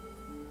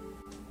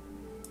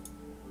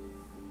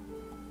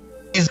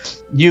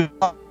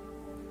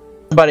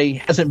 Somebody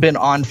hasn't been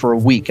on for a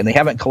week and they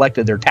haven't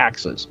collected their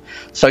taxes.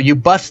 So you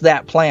bust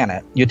that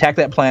planet, you attack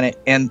that planet,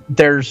 and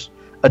there's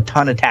a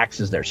ton of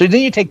taxes there. So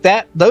then you take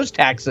those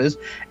taxes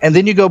and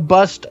then you go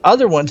bust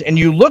other ones and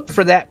you look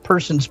for that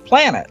person's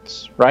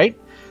planets, right?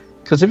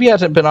 Because if he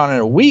hasn't been on in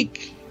a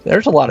week,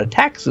 there's a lot of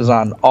taxes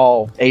on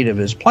all 8 of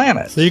his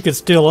planets. So you could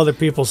steal other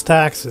people's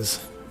taxes.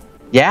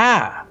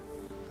 Yeah.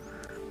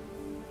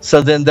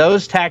 So then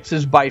those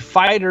taxes buy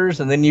fighters,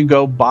 and then you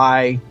go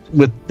buy,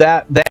 with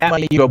that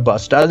money, you go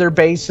bust other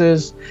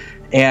bases,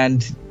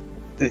 and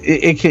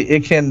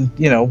it can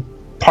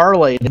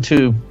parlay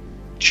into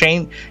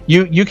chain.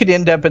 You could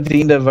end up at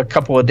the end of a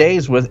couple of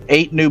days with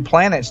 8 new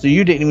planets that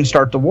you didn't even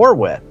start the war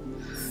with.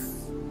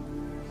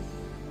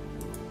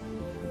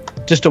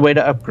 Just a way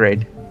to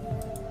upgrade.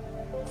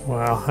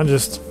 Wow, I'm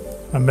just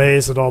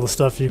amazed at all the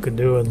stuff you can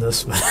do in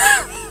this.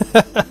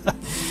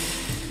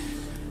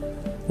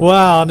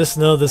 Wow, I just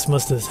know this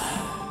must have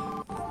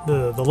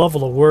the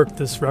level of work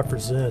this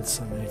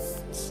represents. I mean,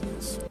 it's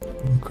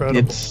incredible.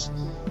 It's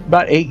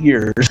about 8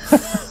 years.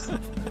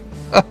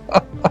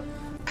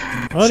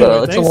 Well, So anyway,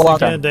 it's a thanks long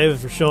again, time. David,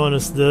 for showing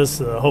us this.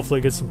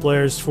 Hopefully get some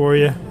players for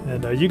you.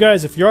 And you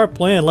guys, if you are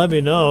playing, let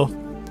me know.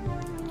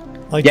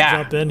 I'd like to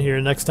jump in here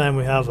next time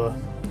we have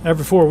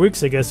every 4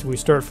 weeks, I guess, we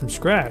start from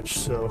scratch.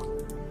 So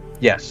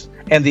Yes.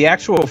 And the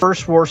actual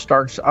first war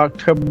starts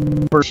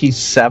October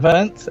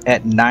 7th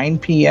at 9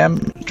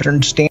 p.m.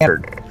 Eastern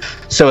Standard.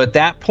 So at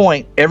that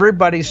point,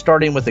 everybody's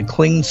starting with a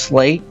clean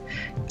slate.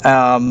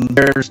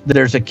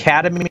 There's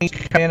academies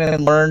come in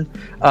and learn,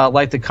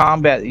 like the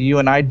combat that you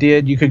and I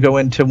did. You could go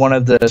into one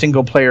of the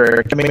single player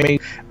academies,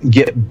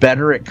 get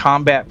better at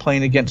combat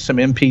playing against some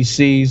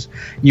NPCs.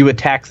 You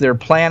attack their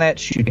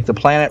planets. You take the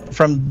planet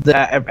from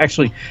that.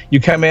 Actually,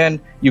 you come in,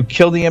 you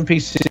kill the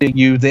NPC.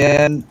 You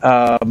then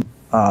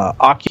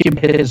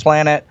occupy his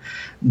planet.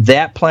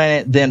 That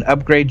planet then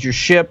upgrades your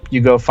ship.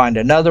 You go find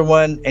another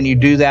one, and you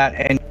do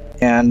that.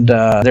 And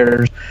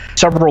there's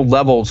several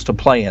levels to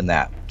play in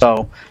that.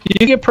 So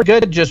you get pretty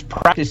good at just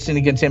practicing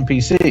against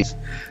NPCs.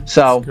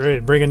 So that's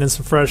great, bringing in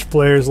some fresh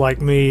players like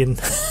me and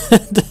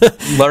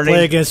learning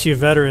play against you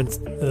veterans.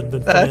 That have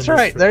been That's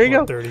right. For, there you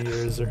go. 30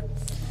 years or.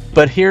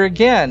 But here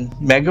again,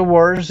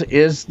 Megawars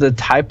is the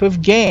type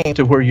of game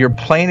to where you're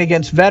playing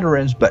against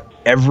veterans, but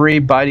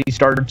everybody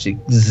starts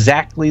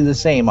exactly the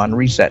same on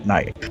reset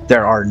night.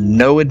 There are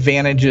no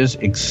advantages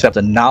except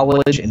the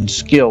knowledge and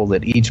skill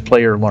that each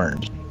player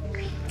learns.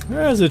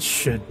 As it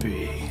should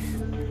be.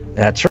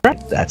 That's right.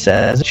 That's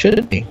as it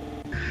should be.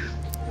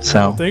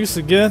 So, well, thanks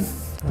again.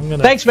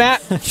 Thanks,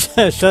 Matt.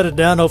 Shut it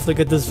down. Hopefully,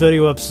 get this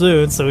video up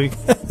soon so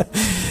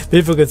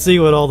people can see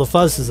what all the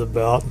fuss is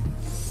about.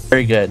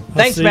 Very good.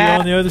 Thanks, see Matt. You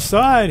on the other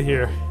side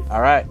here. All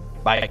right.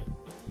 Bye.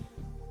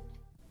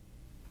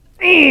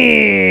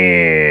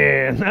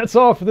 And that's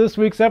all for this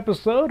week's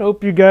episode.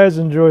 Hope you guys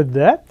enjoyed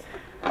that.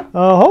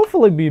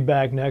 Hopefully, be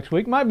back next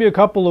week. Might be a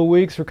couple of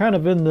weeks. We're kind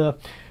of in the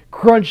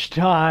crunch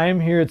time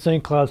here at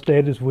St. Cloud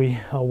State as we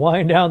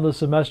wind down the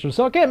semester.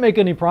 So I can't make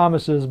any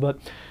promises, but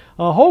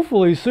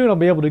hopefully soon I'll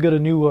be able to get a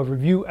new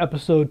review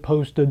episode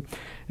posted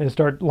and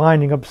start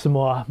lining up some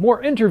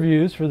more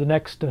interviews for the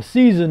next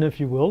season, if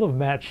you will, of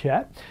Matt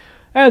Chat.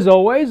 As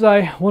always,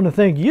 I want to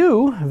thank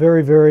you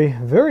very, very,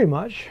 very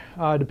much.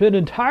 I depend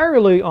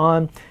entirely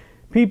on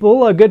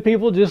people, good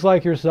people just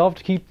like yourself,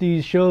 to keep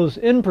these shows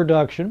in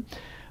production.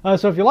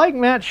 So if you like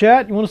Matt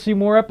Chat, you want to see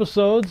more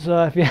episodes,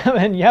 if you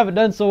haven't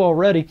done so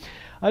already,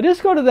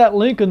 just go to that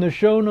link in the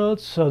show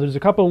notes. There's a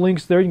couple of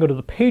links there. You can go to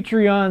the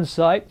Patreon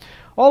site.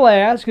 All I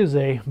ask is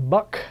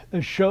 $1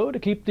 a show to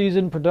keep these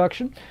in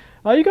production.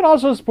 You can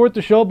also support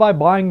the show by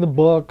buying the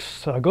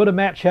books. Go to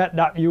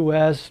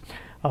mattchat.us,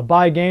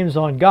 buy games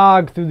on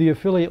GOG through the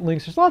affiliate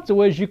links. There's lots of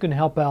ways you can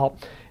help out.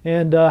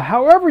 And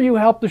however you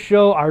help the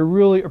show, I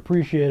really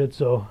appreciate it.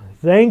 So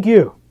thank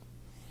you.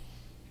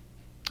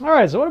 All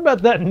right, so what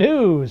about that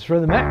news for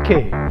the Matt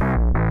Cave?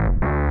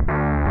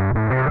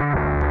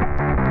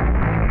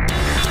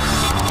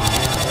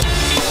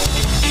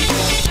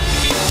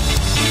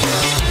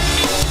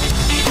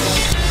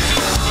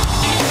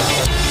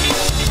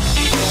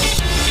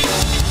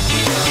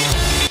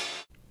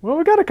 Well,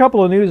 we got a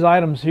couple of news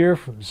items here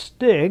from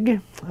Stig.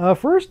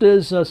 First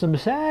is some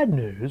sad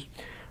news.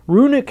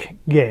 Runic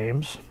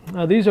Games,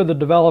 these are the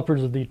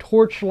developers of the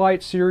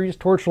Torchlight series,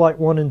 Torchlight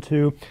 1 and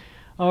 2.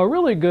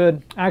 Really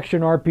good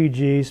action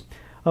RPGs.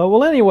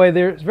 Well, anyway,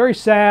 it's very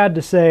sad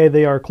to say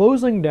they are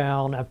closing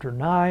down after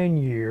 9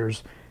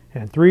 years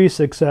and 3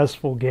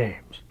 successful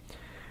games.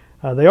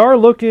 They are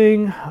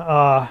looking,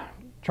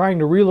 trying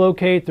to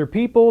relocate their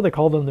people. They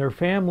call them their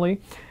family.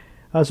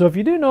 So if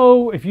you do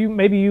know, if you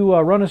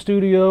run a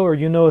studio or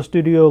you know a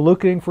studio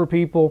looking for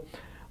people,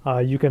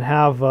 you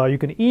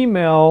can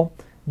email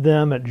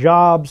them at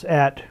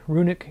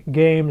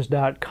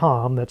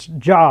jobs@runicgames.com. That's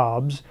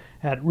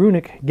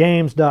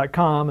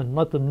jobs@runicgames.com, and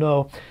let them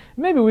know.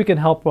 Maybe we can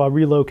help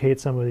relocate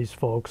some of these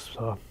folks.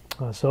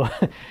 So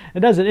it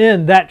doesn't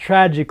end that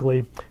tragically.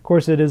 Of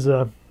course, it is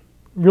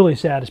really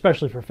sad,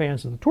 especially for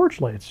fans of the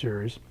Torchlight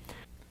series.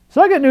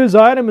 Second news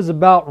item is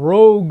about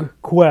Rogue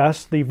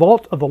Quest, the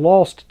Vault of the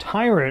Lost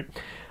Tyrant.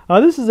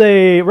 This is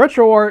a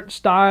retro art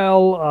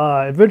style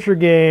adventure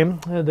game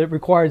that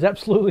requires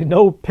absolutely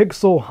no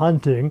pixel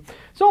hunting.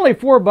 It's only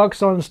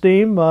 $4 on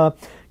Steam.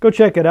 Go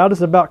check it out.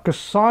 It's about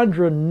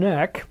Cassandra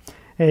Neck,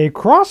 a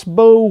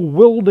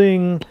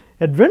crossbow-wielding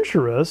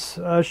adventuress.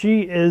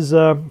 She is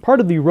part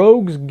of the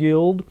Rogues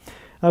Guild,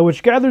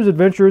 which gathers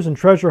adventurers and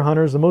treasure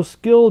hunters, the most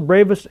skilled,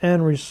 bravest,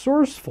 and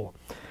resourceful.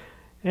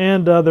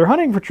 And they're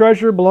hunting for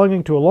treasure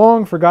belonging to a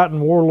long-forgotten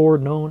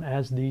warlord known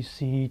as the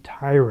Sea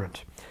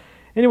Tyrant.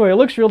 Anyway, it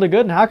looks really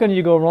good, and how can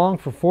you go wrong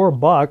for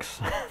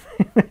 $4?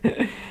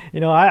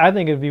 I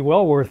think it'd be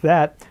well worth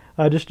that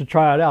just to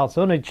try it out.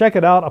 So anyway, check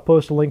it out. I'll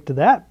post a link to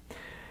that.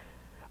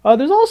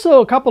 There's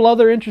also a couple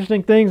other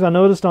interesting things I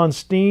noticed on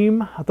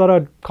Steam I thought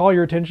I'd call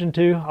your attention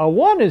to.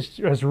 One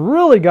has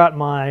really caught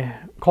my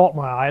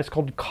eye. It's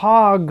called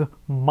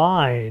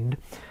Cogmind.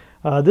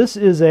 This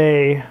is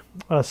a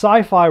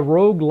sci-fi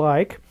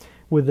roguelike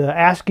with the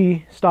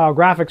ASCII style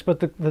graphics, but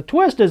the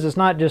twist is it's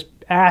not just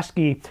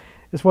ASCII,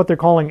 it's what they're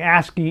calling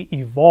ASCII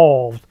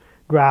evolved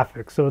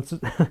graphics. So it's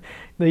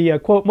the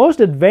quote, most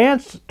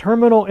advanced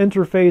terminal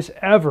interface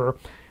ever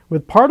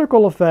with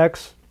particle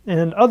effects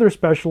and other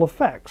special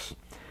effects.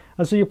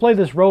 So you play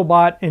this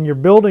robot and you're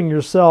building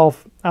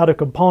yourself out of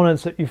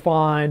components that you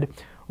find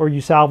or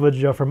you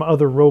salvage from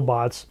other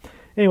robots.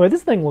 Anyway,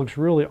 this thing looks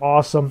really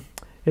awesome.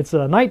 It's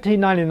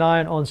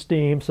 $19.99 on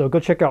Steam, so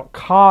go check out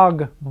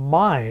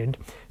Cogmind.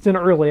 It's in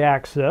early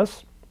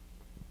access.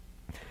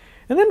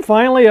 And then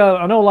finally,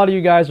 I know a lot of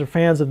you guys are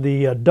fans of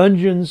the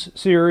Dungeons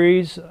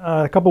series.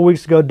 A couple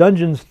weeks ago,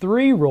 Dungeons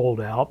 3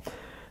 rolled out.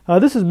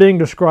 This is being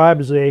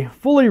described as a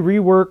fully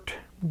reworked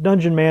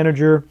dungeon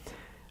manager.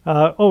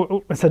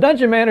 It's a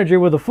dungeon manager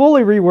with a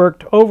fully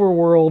reworked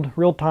overworld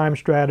real-time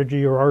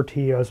strategy or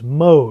RTS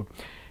mode.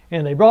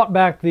 And they brought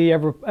back the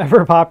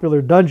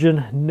ever-popular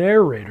dungeon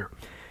narrator.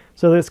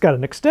 So it's got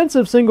an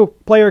extensive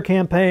single-player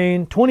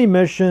campaign, 20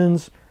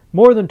 missions,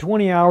 more than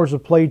 20 hours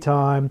of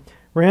playtime,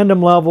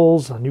 random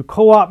levels, a new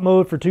co-op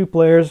mode for 2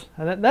 players.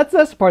 And that's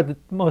the part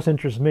that most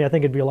interests me. I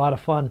think it'd be a lot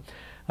of fun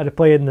to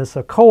play in this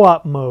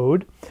co-op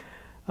mode.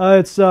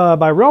 It's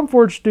by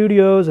Realmforge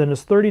Studios, and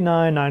it's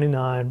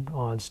 $39.99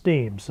 on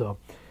Steam. So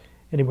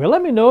anyway,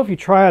 let me know if you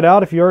try it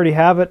out, if you already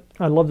have it.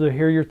 I'd love to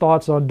hear your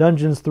thoughts on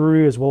Dungeons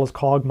 3 as well as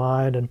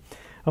Cogmind and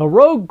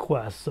Rogue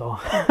Quest. So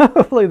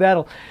hopefully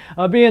that'll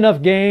be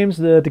enough games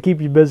to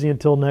keep you busy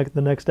until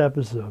the next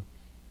episode.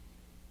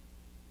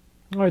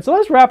 All right, so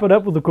let's wrap it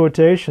up with a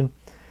quotation.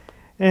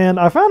 And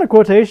I found a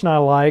quotation I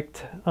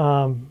liked.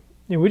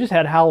 We just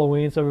had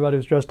Halloween, so everybody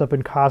was dressed up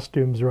in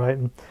costumes, right?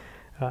 And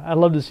I'd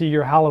love to see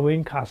your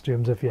Halloween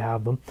costumes if you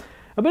have them.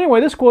 But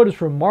anyway, this quote is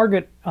from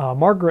Margaret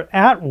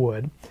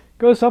Atwood. It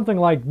goes something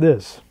like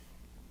this.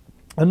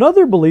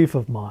 Another belief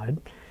of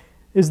mine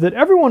is that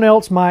everyone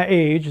else my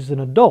age is an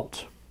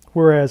adult,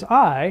 whereas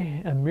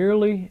I am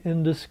merely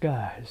in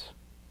disguise.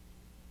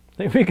 I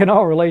think we can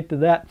all relate to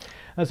that.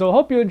 So I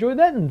hope you enjoyed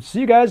that, and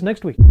see you guys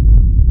next week.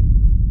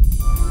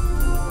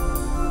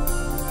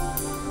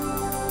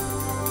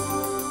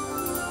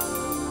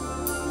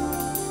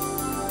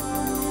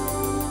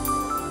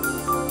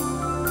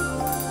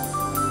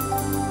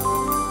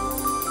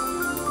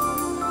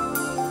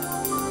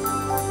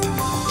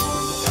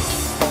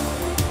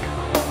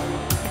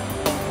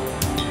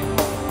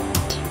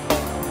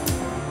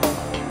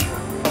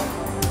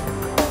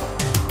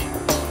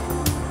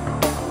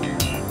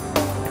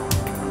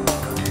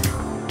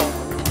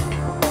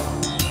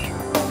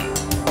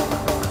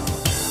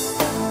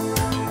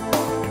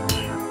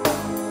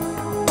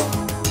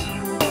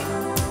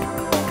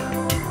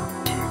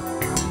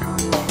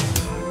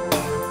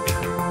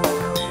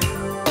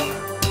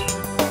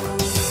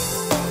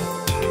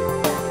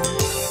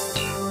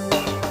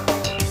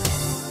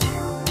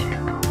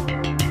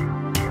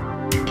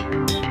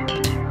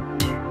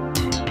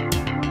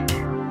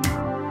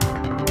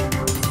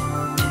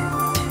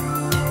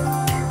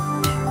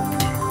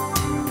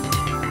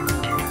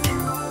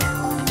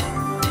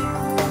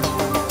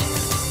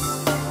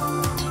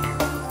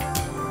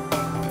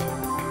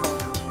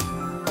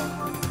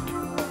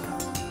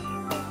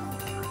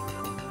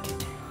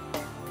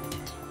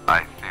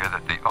 I fear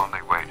that the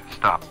only way to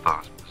stop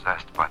those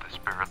possessed by the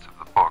spirits of